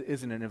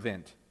an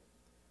event.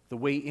 The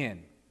way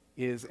in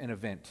is an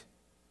event.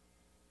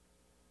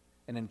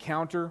 An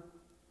encounter,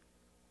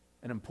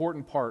 an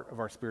important part of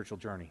our spiritual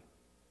journey.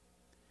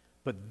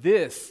 But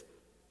this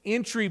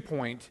entry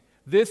point,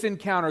 this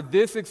encounter,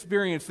 this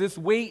experience, this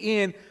way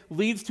in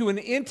leads to an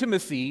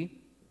intimacy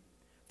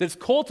that's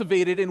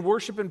cultivated in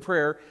worship and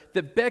prayer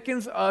that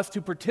beckons us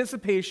to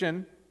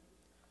participation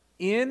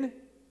in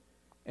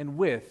and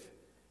with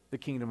the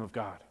kingdom of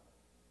God.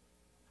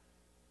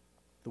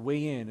 The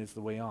way in is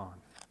the way on.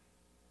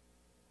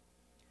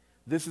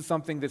 This is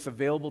something that's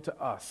available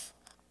to us,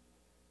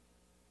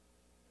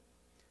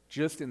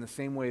 just in the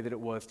same way that it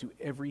was to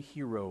every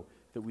hero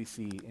that we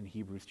see in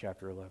Hebrews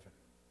chapter 11.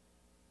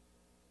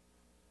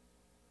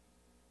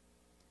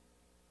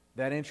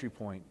 That entry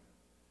point,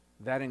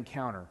 that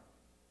encounter,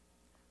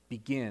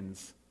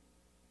 begins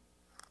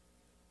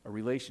a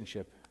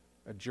relationship,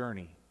 a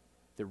journey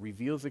that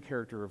reveals the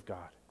character of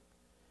God.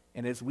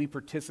 And as we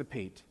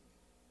participate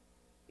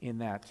in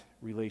that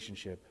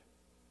relationship,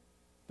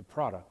 the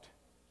product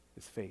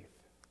is faith.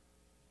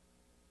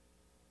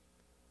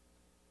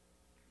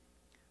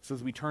 So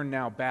as we turn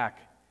now back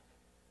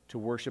to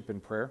worship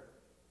and prayer,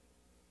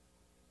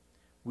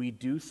 we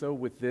do so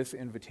with this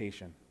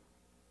invitation,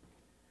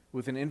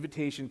 with an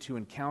invitation to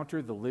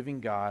encounter the living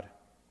God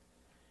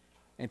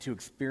and to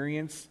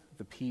experience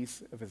the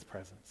peace of his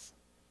presence.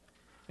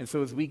 And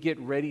so as we get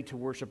ready to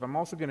worship, I'm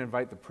also going to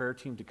invite the prayer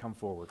team to come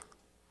forward.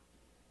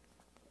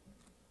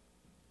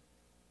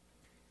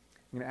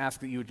 I'm going to ask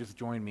that you would just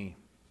join me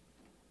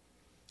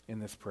in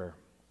this prayer.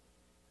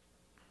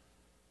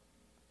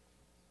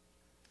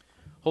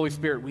 Holy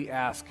Spirit, we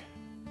ask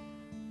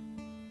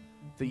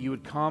that you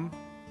would come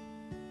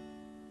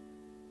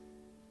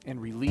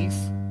and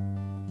release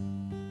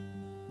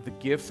the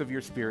gifts of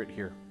your Spirit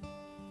here.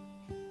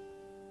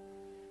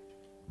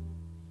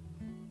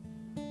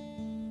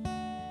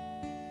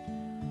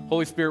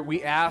 Holy Spirit,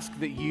 we ask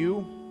that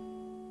you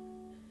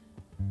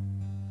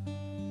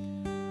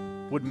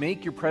would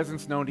make your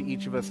presence known to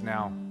each of us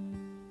now.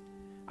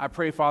 I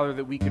pray, Father,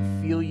 that we could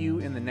feel you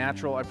in the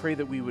natural. I pray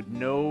that we would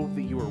know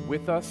that you are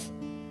with us.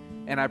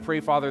 And I pray,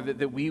 Father,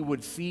 that we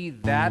would see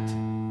that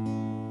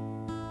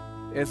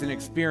as an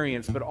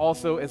experience, but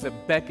also as a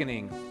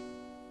beckoning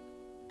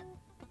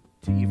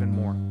to even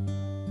more.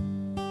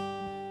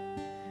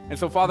 And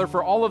so, Father,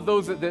 for all of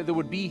those that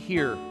would be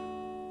here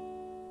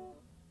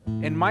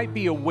and might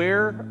be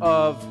aware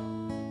of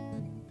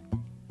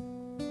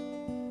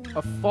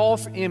a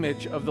false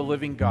image of the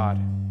living God,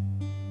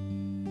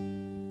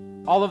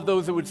 all of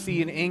those that would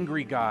see an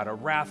angry God, a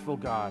wrathful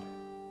God,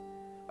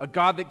 a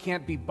God that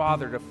can't be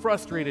bothered, a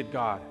frustrated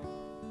God,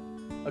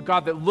 a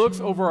God that looks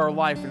over our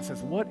life and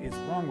says, "What is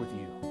wrong with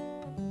you?"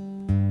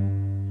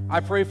 I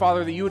pray,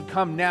 Father, that you would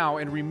come now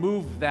and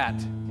remove that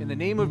in the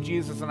name of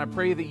Jesus, and I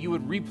pray that you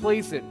would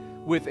replace it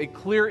with a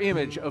clear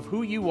image of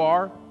who you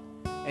are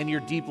and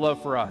your deep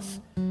love for us.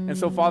 And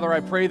so, Father,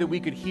 I pray that we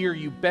could hear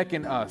you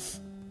beckon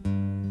us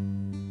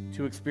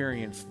to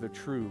experience the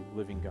true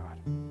living God.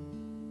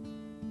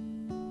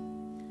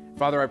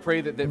 Father, I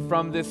pray that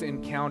from this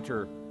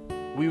encounter,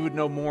 we would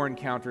know more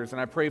encounters. And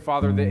I pray,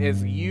 Father, that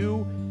as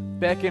you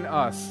beckon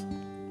us,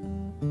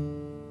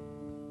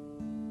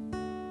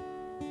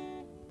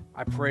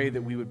 I pray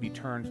that we would be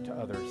turned to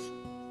others.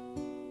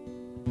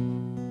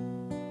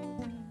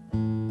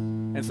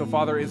 And so,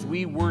 Father, as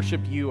we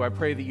worship you, I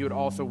pray that you would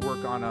also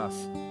work on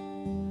us.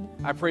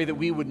 I pray that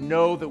we would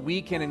know that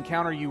we can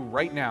encounter you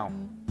right now.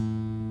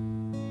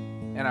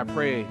 And I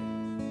pray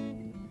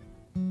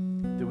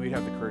that we'd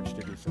have the courage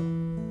to do so.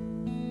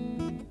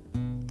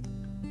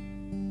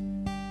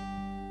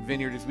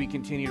 Vineyard, as we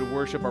continue to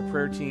worship, our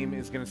prayer team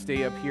is going to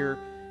stay up here.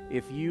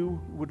 If you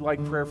would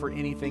like prayer for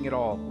anything at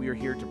all, we are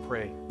here to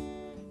pray.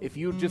 If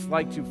you'd just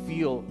like to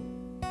feel,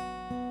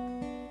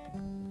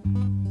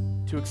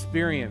 to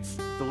experience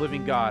the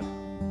living God,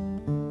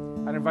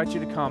 I'd invite you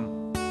to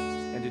come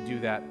and to do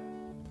that.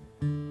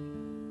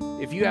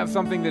 If you have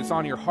something that's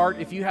on your heart,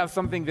 if you have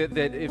something that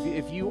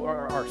if you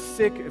are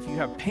sick, if you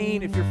have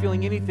pain, if you're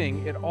feeling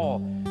anything at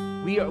all,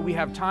 we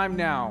have time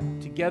now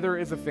together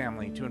as a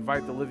family to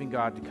invite the living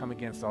God to come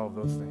against all of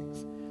those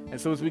things. And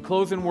so as we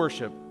close in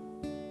worship,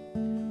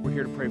 we're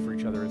here to pray for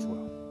each other as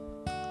well.